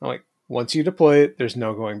downsides?" I'm like, "Once you deploy it, there's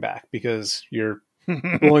no going back because you're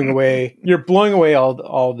blowing away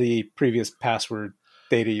all the previous password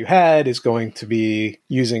data you had is going to be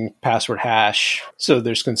using password hash. So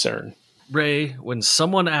there's concern." Ray, when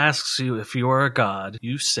someone asks you if you are a god,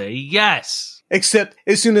 you say yes. Except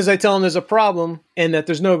as soon as I tell them there's a problem and that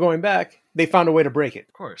there's no going back, they found a way to break it.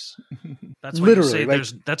 Of course. That's why Literally, you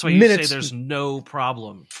say that's why you say there's no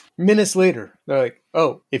problem. Minutes later, they're like,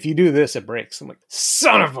 "Oh, if you do this, it breaks." I'm like,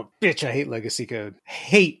 "Son of a bitch, I hate legacy code.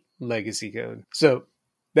 Hate legacy code." So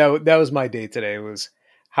that was my day today, was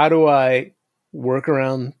how do I work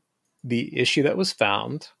around the issue that was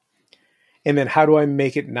found? And then how do I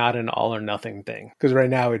make it not an all or nothing thing? Because right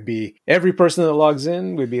now it'd be every person that logs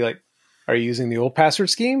in would be like, "Are you using the old password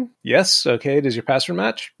scheme?" "Yes." "Okay. Does your password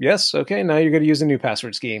match?" "Yes." "Okay. Now you're going to use a new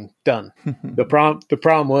password scheme." Done. The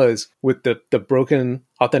problem was with the broken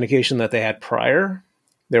authentication that they had prior,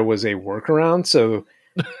 there was a workaround. So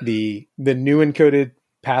the new encoded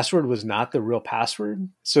password was not the real password.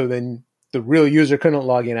 So then the real user couldn't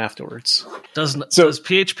log in afterwards. Does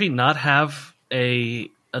PHP not have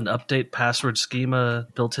an update password schema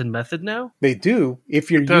built-in method now? They do. If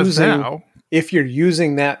you're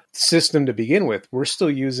using that system to begin with, we're still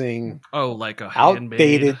using like a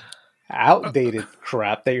outdated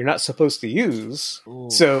crap that you're not supposed to use. Ooh.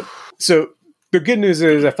 So the good news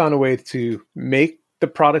is I found a way to make the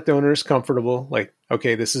product owners comfortable. Like,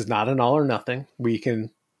 okay, this is not an all or nothing. We can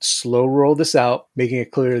slow roll this out, making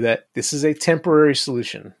it clear that this is a temporary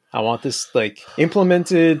solution. I want this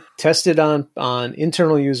implemented, tested on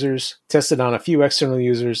internal users, tested on a few external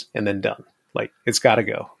users, and then done. It's got to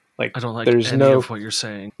go. I don't like any of what you're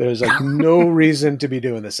saying. There's no reason to be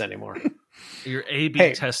doing this anymore. You're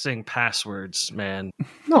A/B testing passwords, man.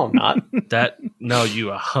 No, I'm not. No, you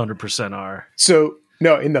 100% are. So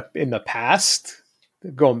no, in the past,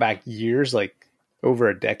 going back years, over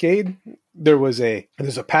a decade, there's a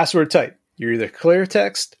password type. You're either clear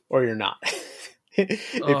text or you're not.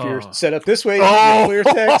 If you're set up this way, you're clear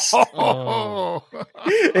text.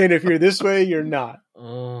 And if you're this way, you're not.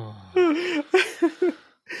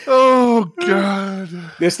 Oh, God.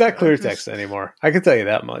 It's not clear text anymore. I can tell you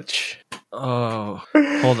that much. Oh,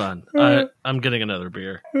 hold on. I'm getting another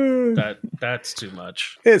beer. That's too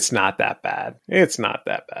much. It's not that bad. It's not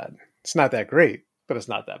that great, but it's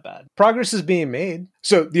not that bad. Progress is being made.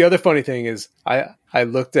 So the other funny thing is I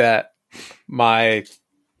looked at my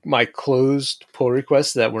closed pull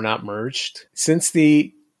requests that were not merged. Since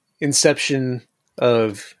the inception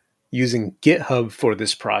of using GitHub for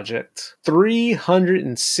this project,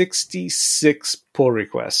 366 pull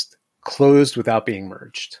requests closed without being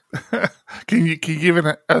merged. Can you give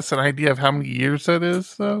us an idea of how many years that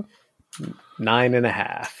is, though?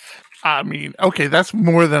 9.5. I mean, okay, that's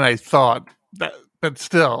more than I thought. But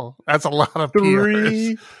still, that's a lot of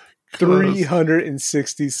PRs.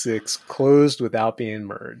 366 closed without being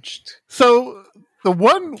merged. So the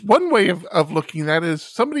one way of looking at that is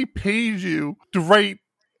somebody pays you to write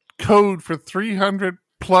code for 300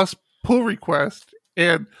 plus pull requests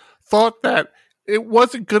and thought that it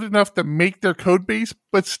wasn't good enough to make their code base,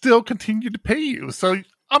 but still continued to pay you. So,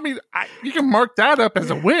 I mean, you can mark that up as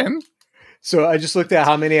a win. So I just looked at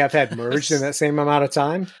how many I've had merged in that same amount of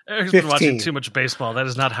time. Eric's been watching too much baseball. That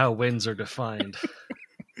is not how wins are defined.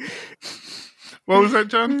 What was that,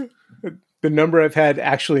 John? The number I've had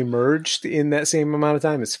actually merged in that same amount of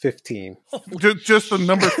time is 15. Just the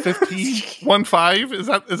number 15? 15? Is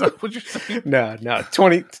that what you're saying? No,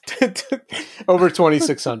 20, over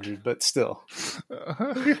 2,600, but still.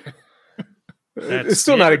 That's It's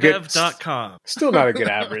still not a good. GitHub.com. Still not a good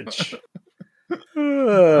average.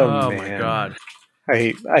 Oh man. my god. I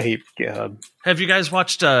hate GitHub. Have you guys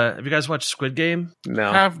watched Squid Game? No.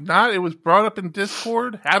 Have not. It was brought up in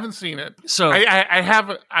Discord. Haven't seen it. So I have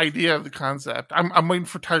an idea of the concept. I'm waiting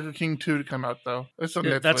for Tiger King 2 to come out though. It's on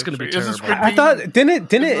Netflix. that's gonna be right? Is it terrible. Squid I Game? thought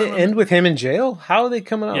didn't it end with him in jail? How are they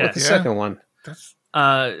coming out with the Yeah. second one? That's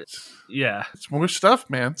yeah, it's more stuff,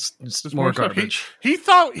 man. it's more stuff. garbage. He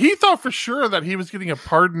thought for sure that he was getting a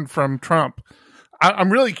pardon from Trump.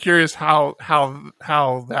 I'm really curious how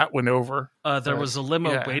that went over. There was a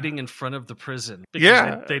limo yeah. waiting in front of the prison because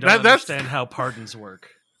Yeah, they don't that's- understand how pardons work.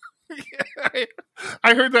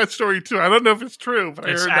 I heard that story too. I don't know if it's true, but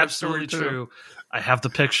It's I heard that absolutely story too. true. I have the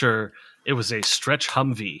picture. It was a stretch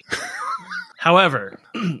Humvee. However,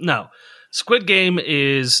 no. Squid Game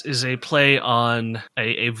is a play on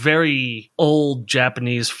a very old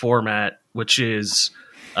Japanese format, which is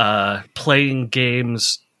playing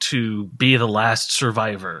games to be the last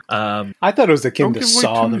survivor. I thought it was akin Don't to give away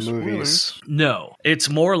Saw too the many movies. spoilers. No, it's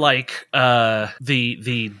more like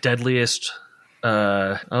the deadliest.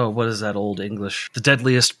 What is that old English? The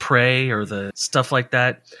deadliest prey, or the stuff like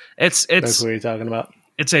that. That's It's what you're talking about.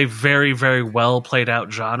 it's a very, very well played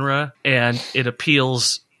out genre, and it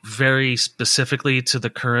appeals very specifically to the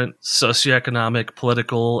current socioeconomic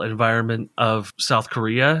political environment of South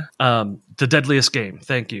Korea. The deadliest game.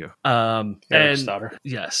 Thank you. Eric's And daughter.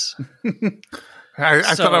 yes. I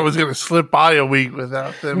So- thought I was going to slip by a week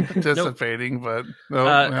without them participating, but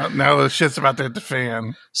no, now the shit's about to hit the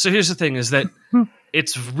fan. So here's the thing: is that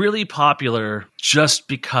it's really popular just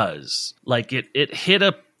because, like, it hit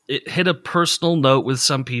a personal note with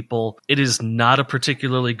some people. It is not a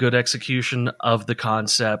particularly good execution of the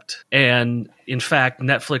concept, and in fact,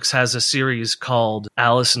 Netflix has a series called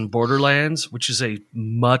Alice in Borderlands, which is a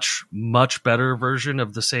much, much better version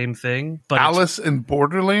of the same thing. But it's- Alice in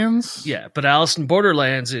Borderlands? yeah, but Alice in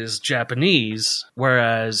Borderlands is Japanese,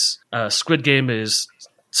 whereas Squid Game is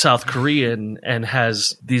South Korean and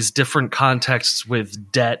has these different contexts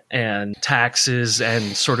with debt and taxes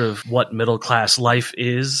and sort of what middle class life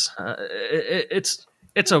is.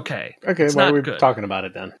 It's okay. Okay, It's why not are we good. talking about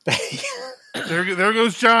it then? There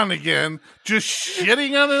goes John again, just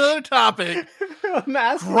shitting on another topic, I'm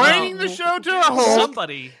asking. grinding the show to a halt.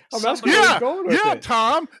 Somebody, I'm asking somebody, where Yeah, you're going with yeah, it.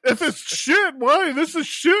 Tom. If it's shit, why? This is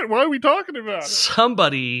shit. Why are we talking about it?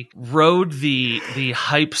 somebody rode the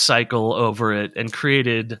hype cycle over it and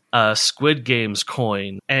created a Squid Games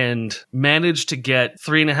coin and managed to get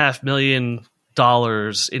 $3.5 million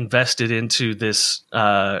invested into this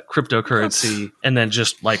cryptocurrency and then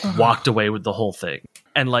just like walked away with the whole thing.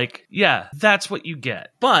 And like, yeah, that's what you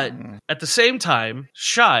get. But at the same time,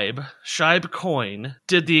 Shibe Coin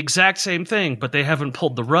did the exact same thing, but they haven't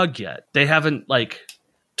pulled the rug yet. They haven't like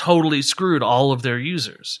totally screwed all of their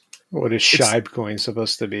users. What is Shibe Coin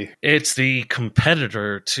supposed to be? It's the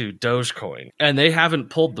competitor to Dogecoin, and they haven't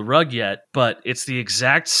pulled the rug yet, but it's the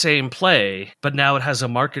exact same play, but now it has a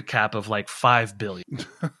market cap of like 5 billion.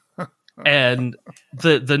 And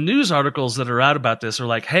the news articles that are out about this are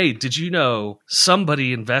like, hey, did you know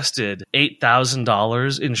somebody invested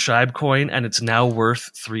 $8,000 in Shibe Coin and it's now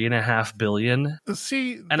worth $3.5 billion?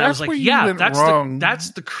 See, And that's I was like, where you yeah, went that's wrong.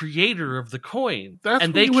 that's the creator of the coin. That's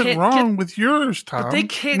and where you went can't wrong with yours, Tom. they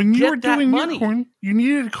can't when you get were that doing money. Your coin, you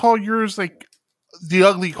needed to call yours like the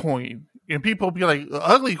ugly coin. And people would be like, the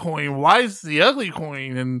ugly coin, why is the ugly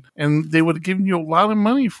coin? And they would have given you a lot of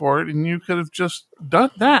money for it, and you could have just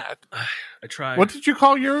done that. I tried. What did you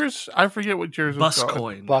call yours? I forget what yours was Bus called.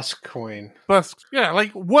 coin. Bus Coin. Bus. Yeah,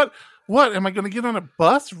 like what? What? Am I going to get on a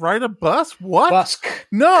bus? Ride a bus? What? Busk.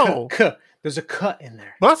 No. There's a cut in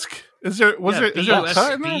there. Busk? Is there? Is there a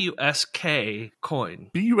cut in there? BUSK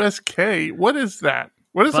coin. BUSK. What is that?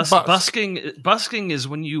 What is a busk? Busking is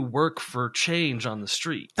when you work for change on the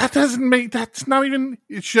street. That doesn't make. That's not even.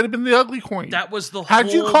 It should have been the ugly coin. That was the whole.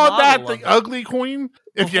 Had you called that the it. ugly coin?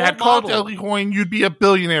 If you whole had called it the model. ugly coin, you'd be a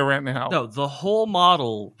billionaire right now. No, the whole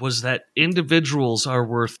model was that individuals are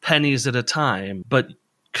worth pennies at a time, but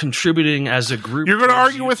contributing as a group. You're going to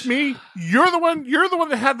towards argue with me? You're the one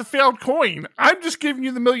that had the failed coin. I'm just giving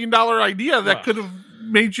you the $1 million idea that could have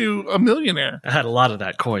made you a millionaire. I had a lot of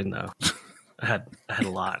that coin though. I had a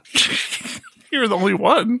lot. You're the only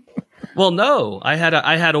one. Well, no, I had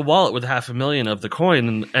a wallet with 500,000 of the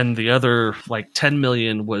coin, and the other like 10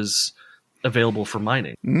 million was available for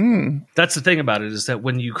mining. That's the thing about it, is that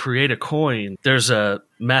when you create a coin, there's a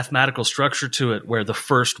mathematical structure to it where the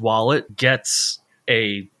first wallet gets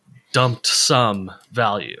a dumped sum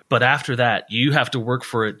value, but after that you have to work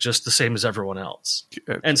for it just the same as everyone else.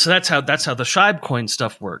 And so that's how the Shibe coin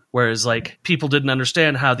stuff worked, whereas like people didn't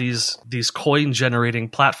understand how these coin generating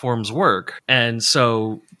platforms work, and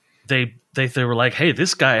so they were like, hey,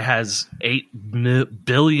 this guy has 8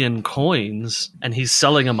 billion coins and he's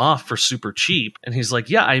selling them off for super cheap. And he's like,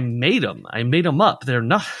 yeah, I made them up. They're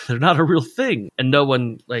not a real thing. And no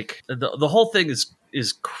one, like, the whole thing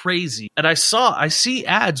is crazy. And I see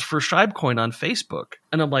ads for Shibecoin on Facebook,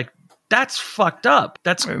 and I'm like, that's fucked up.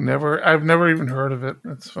 I've never even heard of it.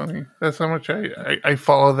 That's funny. That's how much I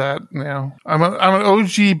follow that now. I'm an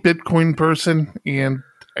OG Bitcoin person, and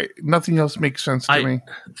nothing else makes sense to me.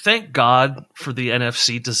 Thank God for the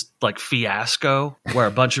NFC fiasco, where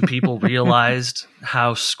a bunch of people realized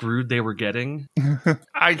how screwed they were getting.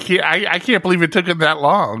 I can't believe it took them that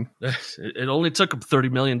long. It only took them $30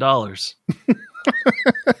 million.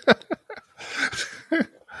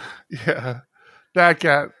 Yeah, that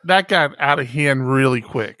got out of hand really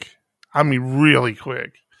quick. I mean, really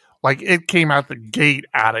quick. Like, it came out the gate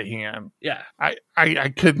out of hand. Yeah, I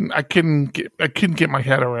couldn't get my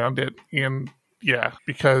head around it, and yeah,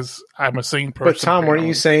 because I'm a sane person. But Tom, weren't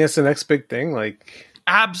you saying it's the next big thing? Like,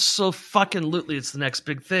 absolutely, it's the next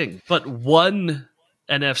big thing. But one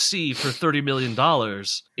NFC for $30 million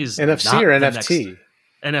is NFC not or the NFT?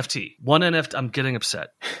 NFT. One NFT. I'm getting upset.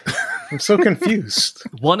 I'm so confused.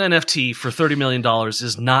 One NFT for $30 million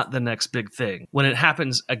is not the next big thing. When it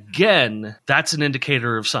happens again, that's an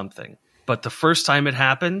indicator of something. But the first time it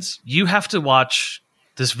happens, you have to watch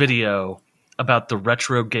this video about the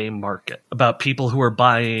retro game market, about people who are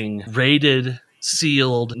buying rated,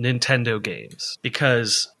 sealed Nintendo games,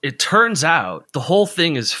 because it turns out the whole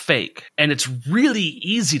thing is fake, and it's really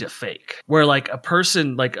easy to fake, where like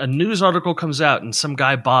a news article comes out and some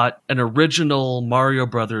guy bought an original Mario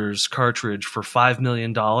Brothers cartridge for $5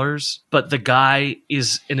 million, but the guy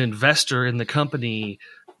is an investor in the company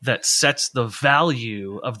that sets the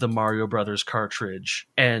value of the Mario Brothers cartridge,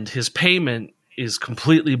 and his payment is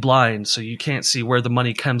completely blind, so you can't see where the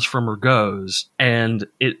money comes from or goes, and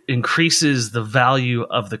it increases the value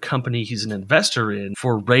of the company he's an investor in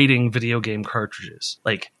for rating video game cartridges.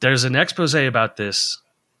 Like, there's an expose about this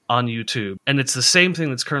on YouTube, and it's the same thing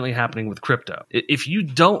that's currently happening with crypto. If you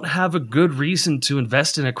don't have a good reason to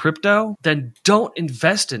invest in a crypto, then don't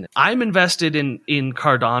invest in it. I'm invested in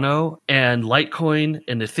Cardano and Litecoin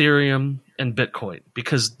and Ethereum and Bitcoin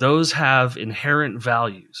because those have inherent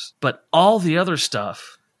values. But all the other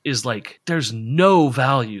stuff is like, there's no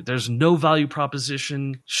value. There's no value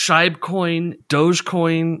proposition. Shibecoin,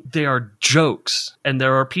 Dogecoin, they are jokes. And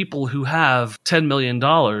there are people who have $10 million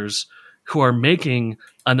who are making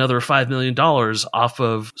another $5 million off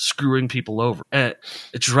of screwing people over. And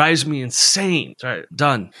it drives me insane. All right,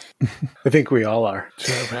 done. I think we all are.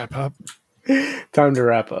 Should I wrap up? Time to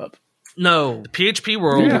wrap up. No, the PHP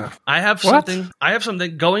world. Yeah. I have something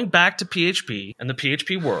going back to PHP and the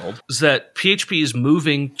PHP world is that PHP is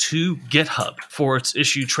moving to GitHub for its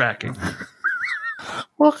issue tracking.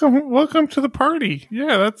 Welcome to the party.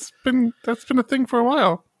 Yeah, that's been a thing for a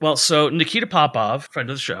while. Well, so Nikita Popov, friend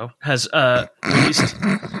of the show, has released,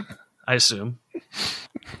 I assume,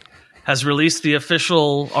 has released the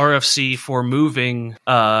official RFC for moving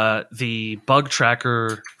the bug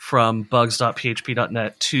tracker from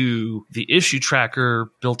bugs.php.net to the issue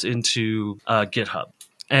tracker built into GitHub.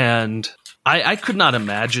 And I could not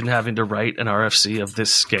imagine having to write an RFC of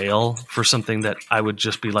this scale for something that I would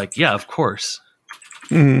just be like, yeah, of course.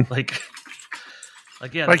 Mm-hmm.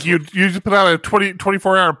 Yeah, like you just put out a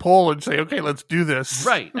 24-hour poll and say, okay, let's do this.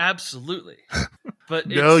 Right, absolutely. But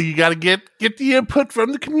no, you got to get the input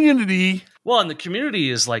from the community. Well, and the community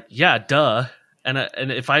is like, yeah, duh.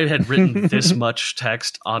 And if I had written this much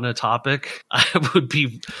text on a topic,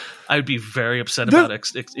 I'd be very upset about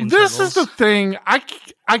internals. This is the thing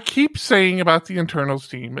I keep saying about the internals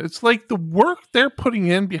team. It's like the work they're putting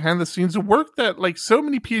in behind the scenes, the work that like so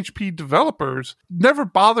many PHP developers never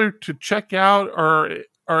bother to check out or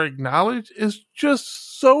acknowledge is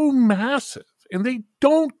just so massive, and they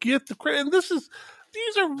don't get the credit. And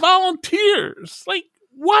these are volunteers. Like,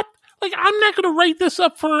 what? Like, I'm not going to write this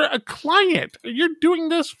up for a client. You're doing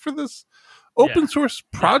this for this open source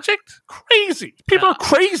project? Crazy. People are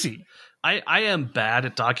crazy. I am bad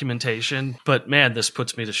at documentation, but man, this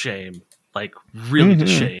puts me to shame. Like, really to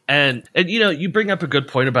shame. And you bring up a good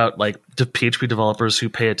point about like the PHP developers who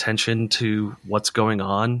pay attention to what's going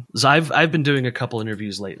on. So I've been doing a couple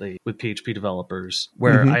interviews lately with PHP developers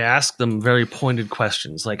where I ask them very pointed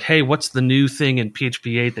questions like, hey, what's the new thing in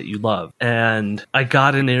PHP 8 that you love? And I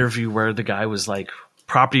got an interview where the guy was like,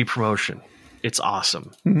 property promotion. It's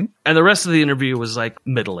awesome. And the rest of the interview was like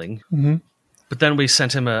middling. But then we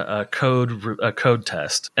sent him a code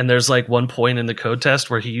test. And there's like one point in the code test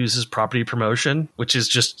where he uses property promotion, which is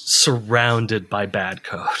just surrounded by bad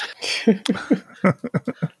code.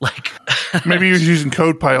 Like maybe he was using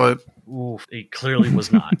CodePilot. Ooh, he clearly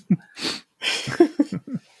was not.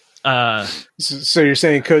 So you're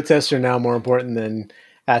saying code tests are now more important than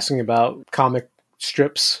asking about comic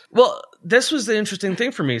strips? Well, this was the interesting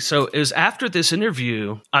thing for me. So it was after this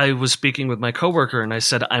interview, I was speaking with my coworker and I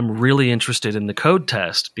said, I'm really interested in the code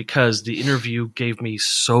test because the interview gave me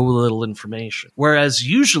so little information. Whereas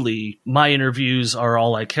usually my interviews are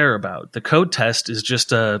all I care about. The code test is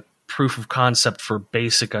just a proof of concept for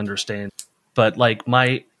basic understanding. But like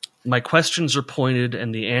my questions are pointed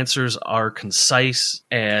and the answers are concise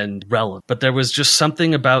and relevant. But there was just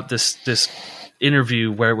something about this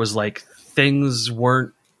interview where it was like things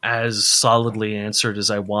weren't as solidly answered as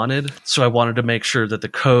I wanted. So I wanted to make sure that the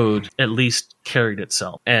code at least carried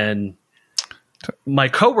itself. And my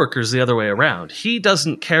coworker's the other way around. He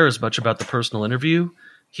doesn't care as much about the personal interview.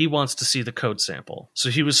 He wants to see the code sample. So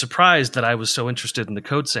he was surprised that I was so interested in the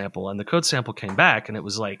code sample. And the code sample came back and it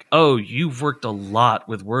was like, oh, you've worked a lot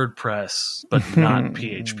with WordPress, but not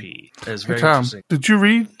PHP. It was very interesting. Did you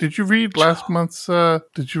read last month's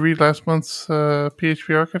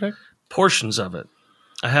PHP Architect? Portions of it.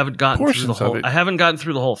 I haven't gotten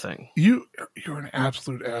through the whole thing. You're an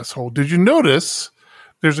absolute asshole. Did you notice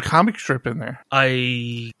there's a comic strip in there?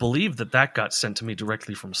 I believe that got sent to me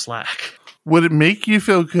directly from Slack. Would it make you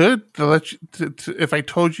feel good to let you if I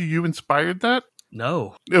told you inspired that?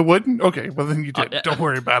 No. It wouldn't? Okay, well then you did. Don't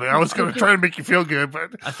worry about it. I was going to try to make you feel good,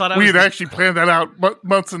 but we had actually planned that out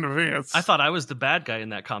months in advance. I thought I was the bad guy in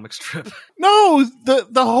that comic strip. No,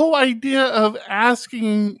 the whole idea of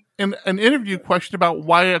asking an interview question about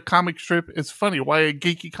why a comic strip is funny, why a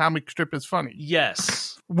geeky comic strip is funny.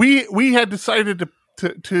 Yes. We had decided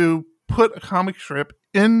to put a comic strip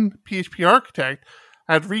in PHP Architect.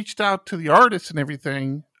 I'd reached out to the artists and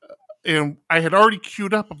everything, and I had already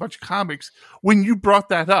queued up a bunch of comics when you brought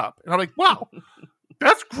that up. And I'm like, wow,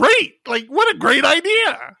 that's great. Like, what a great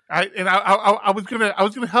idea. I was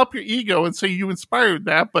gonna help your ego and say you inspired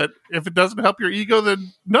that, but if it doesn't help your ego,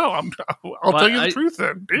 then no, I'll tell you the truth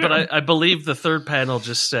then. Damn. But I believe the third panel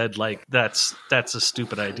just said like that's a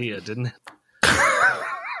stupid idea, didn't it?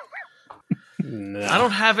 No. I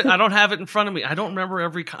don't have it in front of me. I don't remember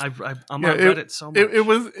every. I'm on Reddit so much. It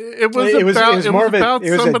was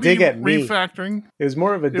a dig at me. Refactoring. It was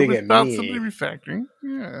more of a dig at me. It was about somebody refactoring.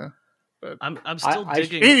 Yeah. But I'm still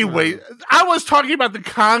digging. Anyway, I was talking about the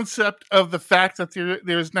concept of the fact that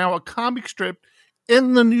there's now a comic strip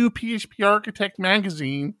in the new PHP Architect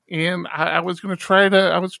magazine, and I was going to try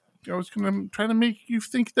to make you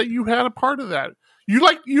think that you had a part of that. You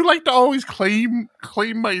like to always claim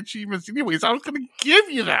my achievements. Anyways, I was going to give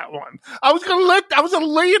you that one. I was going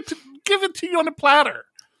to give it to you on a platter,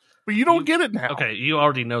 but you don't get it now. Okay, you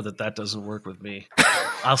already know that doesn't work with me.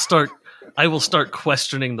 I will start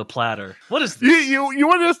questioning the platter. What is this? You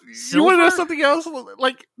want to know something else?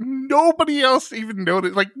 Like nobody else even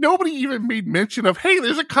noticed. Like nobody even made mention of, hey,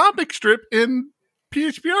 there's a comic strip in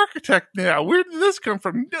PHP Architect now. Where did this come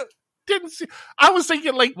from? No, didn't see. I was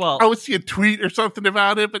thinking I would see a tweet or something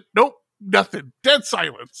about it, but nope, nothing. Dead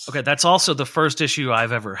silence. Okay, that's also the first issue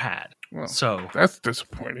I've ever had. Well, so that's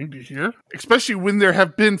disappointing to hear, especially when there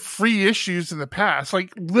have been free issues in the past.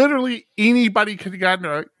 Like literally anybody could have gotten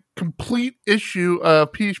a complete issue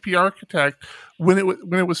of PHP Architect when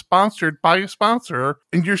it was sponsored by a sponsor,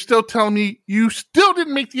 and you're still telling me you still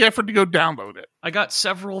didn't make the effort to go download it. I got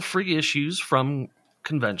several free issues from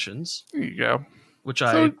conventions. There you go.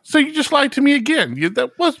 So you just lied to me again.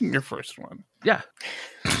 That wasn't your first one. Yeah.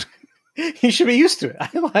 He should be used to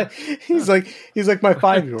it. He's like my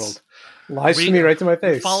 5-year-old. Lies to me right to my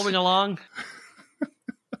face. Following along.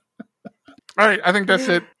 All right, I think that's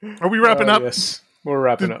it. Are we wrapping up? Yes, we're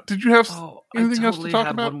wrapping up. Did you have anything I else to totally talk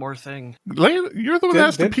had about? one more thing. You're the one that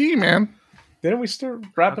has to pee, man. Didn't we start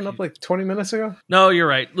wrapping up like 20 minutes ago? No, you're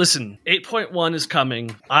right. Listen, 8.1 is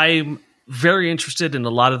coming. I'm very interested in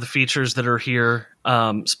a lot of the features that are here,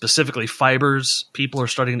 specifically fibers. People are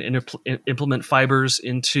starting to implement fibers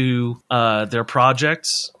into their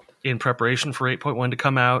projects in preparation for 8.1 to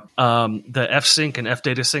come out. The F-Sync and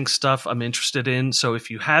F-Data Sync stuff I'm interested in. So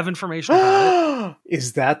if you have information about it...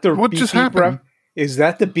 Is that the What beep just beep happened? Is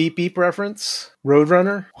that the beep beep reference?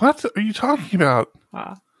 Roadrunner? What are you talking about?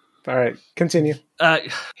 All right, continue.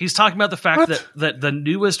 He's talking about the fact What? that the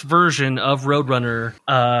newest version of Roadrunner,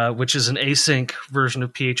 which is an async version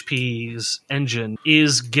of PHP's engine,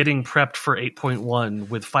 is getting prepped for 8.1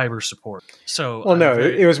 with fiber support. So, Well, no,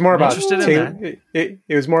 it was more about interested in that.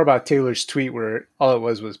 It was more about Taylor's tweet where all it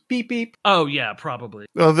was beep beep. Oh yeah, probably.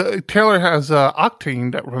 Taylor has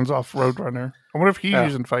Octane that runs off Roadrunner. I wonder if he's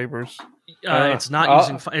using fibers. It's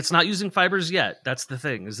not using fibers yet. That's the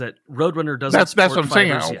thing, is that Roadrunner doesn't support That's what I'm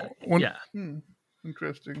saying. fibers yet. Yeah.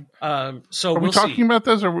 Interesting. So Are we talking about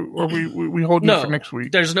this, or are we holding it for next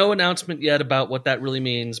week? There's no announcement yet about what that really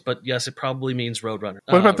means, but yes, it probably means Roadrunner.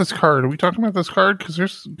 What about this card? Are we talking about this card? Because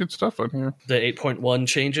there's good stuff on here. The 8.1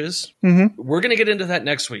 changes. Mm-hmm. We're going to get into that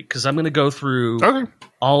next week because I'm going to go through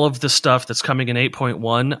all of the stuff that's coming in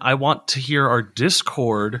 8.1. I want to hear our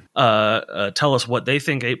Discord tell us what they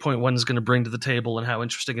think 8.1 is going to bring to the table and how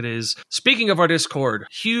interesting it is. Speaking of our Discord,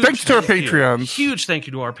 thanks to our Patreons. Huge thank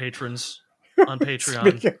you to our patrons on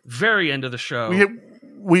Patreon. Very end of the show.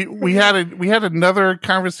 We had another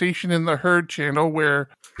conversation in the Herd channel where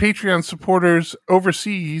Patreon supporters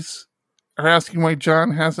overseas are asking why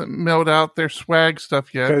John hasn't mailed out their swag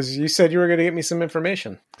stuff yet. Because you said you were going to get me some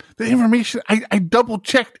information. The information, I double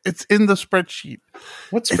checked. It's in the spreadsheet.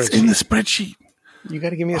 What spreadsheet? It's in the spreadsheet. You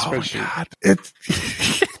got to give me a Oh my spreadsheet. God. It's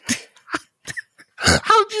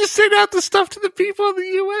how did you send out the stuff to the people in the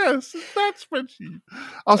U.S.? It's that spreadsheet.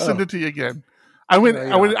 I'll send it to you again. I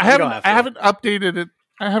haven't updated it.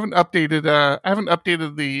 I haven't updated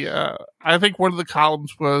the. I think one of the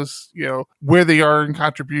columns was where they are in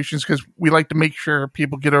contributions, because we like to make sure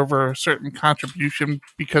people get over a certain contribution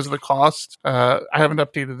because of the cost. I haven't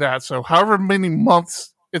updated that, so however many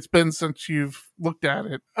months it's been since you've looked at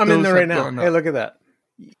it, I'm in there right now. Hey, look at that.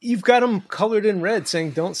 You've got them colored in red,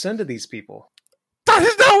 saying "Don't send to these people." That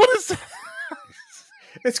is not what it says.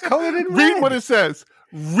 It's colored in red. Read what it says.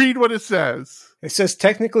 Read what it says. It says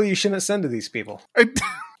technically you shouldn't send to these people.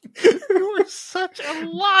 You are such a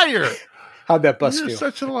liar. How'd that bust You're you?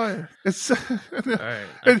 such a liar. It's right,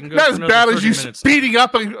 it's not as bad as you speeding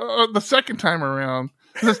up the second time around.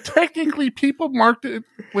 Because technically, people marked it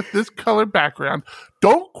with this color background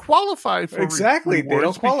don't qualify for exactly. They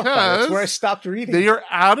don't qualify. That's where I stopped reading. They are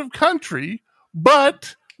out of country,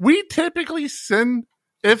 but we typically send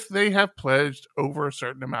if they have pledged over a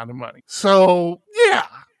certain amount of money. So yeah,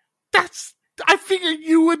 I figured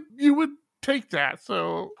you would take that.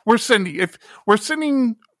 So we're sending.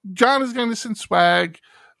 John is going to send swag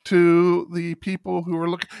to the people who are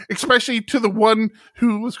looking, especially to the one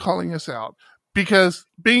who was calling us out. Because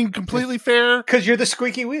being completely fair, because you're the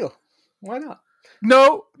squeaky wheel. Why not?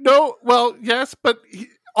 No. Well, yes, but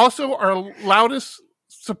also our loudest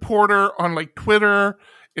supporter on like Twitter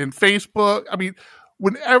and Facebook. I mean,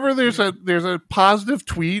 whenever there's a positive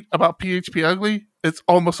tweet about PHP Ugly, it's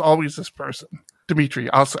almost always this person, Dimitri.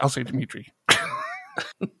 I'll say Dimitri.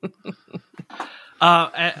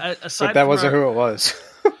 But that wasn't who it was.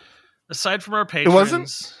 Aside from our patrons, it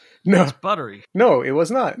wasn't. No, it's Buttery. No, it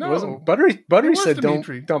was not. No. It wasn't. Buttery said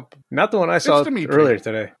Dimitri. don't. Not the one I saw earlier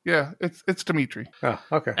today. Yeah, it's Dimitri. Oh,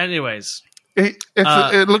 okay. Anyways, look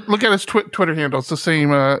at his Twitter handle. It's the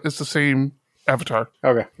same. It's the same avatar.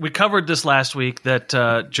 Okay. We covered this last week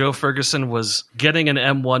that Joe Ferguson was getting an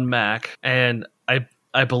M1 Mac, and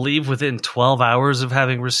I believe within 12 hours of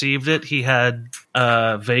having received it, he had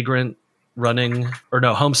Vagrant running,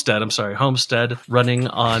 Homestead running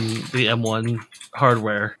on the M1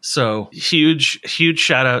 hardware. So huge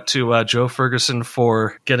shout out to Joe Ferguson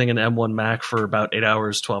for getting an M1 Mac for about 8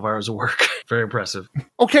 hours, 12 hours of work. Very impressive.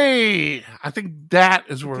 Okay, I think that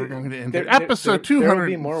is where we're going to end it. Episode 200. There will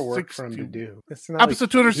be more work for him to do.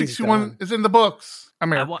 Episode 261 is in the books.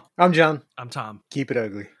 I'm John. I'm Tom. Keep it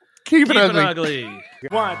ugly. Keep it ugly. ugly.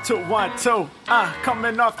 1, 2, 1, 2.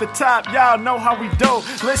 Coming off the top, y'all know how we do.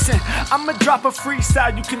 Listen, I'ma drop a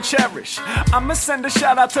freestyle you can cherish. I'ma send a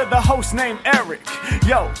shout out to the host named Eric.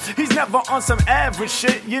 Yo, he's never on some average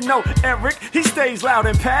shit. You know Eric, he stays loud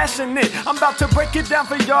and passionate. I'm about to break it down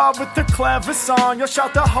for y'all with the clever song. Yo,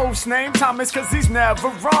 shout the host named Thomas, cause he's never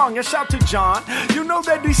wrong. Yo, shout to John, you know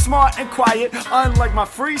that he's smart and quiet, unlike my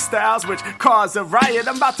freestyles, which cause a riot.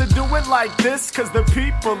 I'm about to do it like this, cause the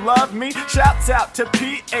people love me. Shouts out to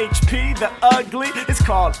PHP, the ugly. It's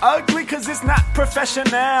called ugly cause it's not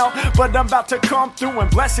professional, but I'm about to come through and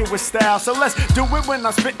bless it with style. So let's do it when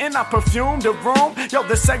I'm spitting, I perfume the room. Yo,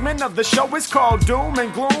 the segment of the show is called Doom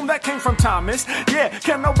and Gloom. That came from Thomas. Yeah,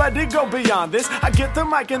 can nobody go beyond this? I get the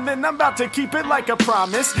mic and then I'm about to keep it like a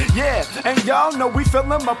promise. Yeah, and y'all know we fill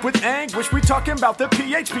them up with anguish. We talking about the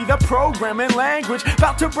PHP, the programming language.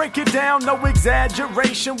 About to break it down, no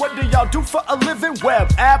exaggeration. What do y'all do for a living?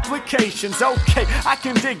 Web applications. Okay, I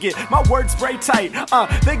can dig it. My words spray tight.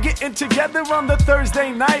 They getting together on the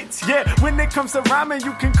Thursday nights. Yeah, when it comes to rhyming,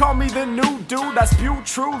 you can call me the new dude. I spew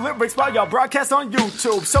true lyrics while y'all broadcast on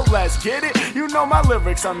YouTube. So let's get it. You know my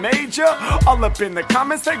lyrics are major. All up in the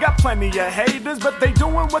comments, they got plenty of haters, but they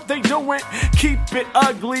doing what they doing. Keep it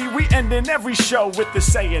ugly. We ending every show with the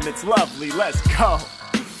saying it's lovely. Let's go.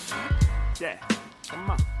 Yeah,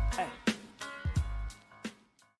 come on.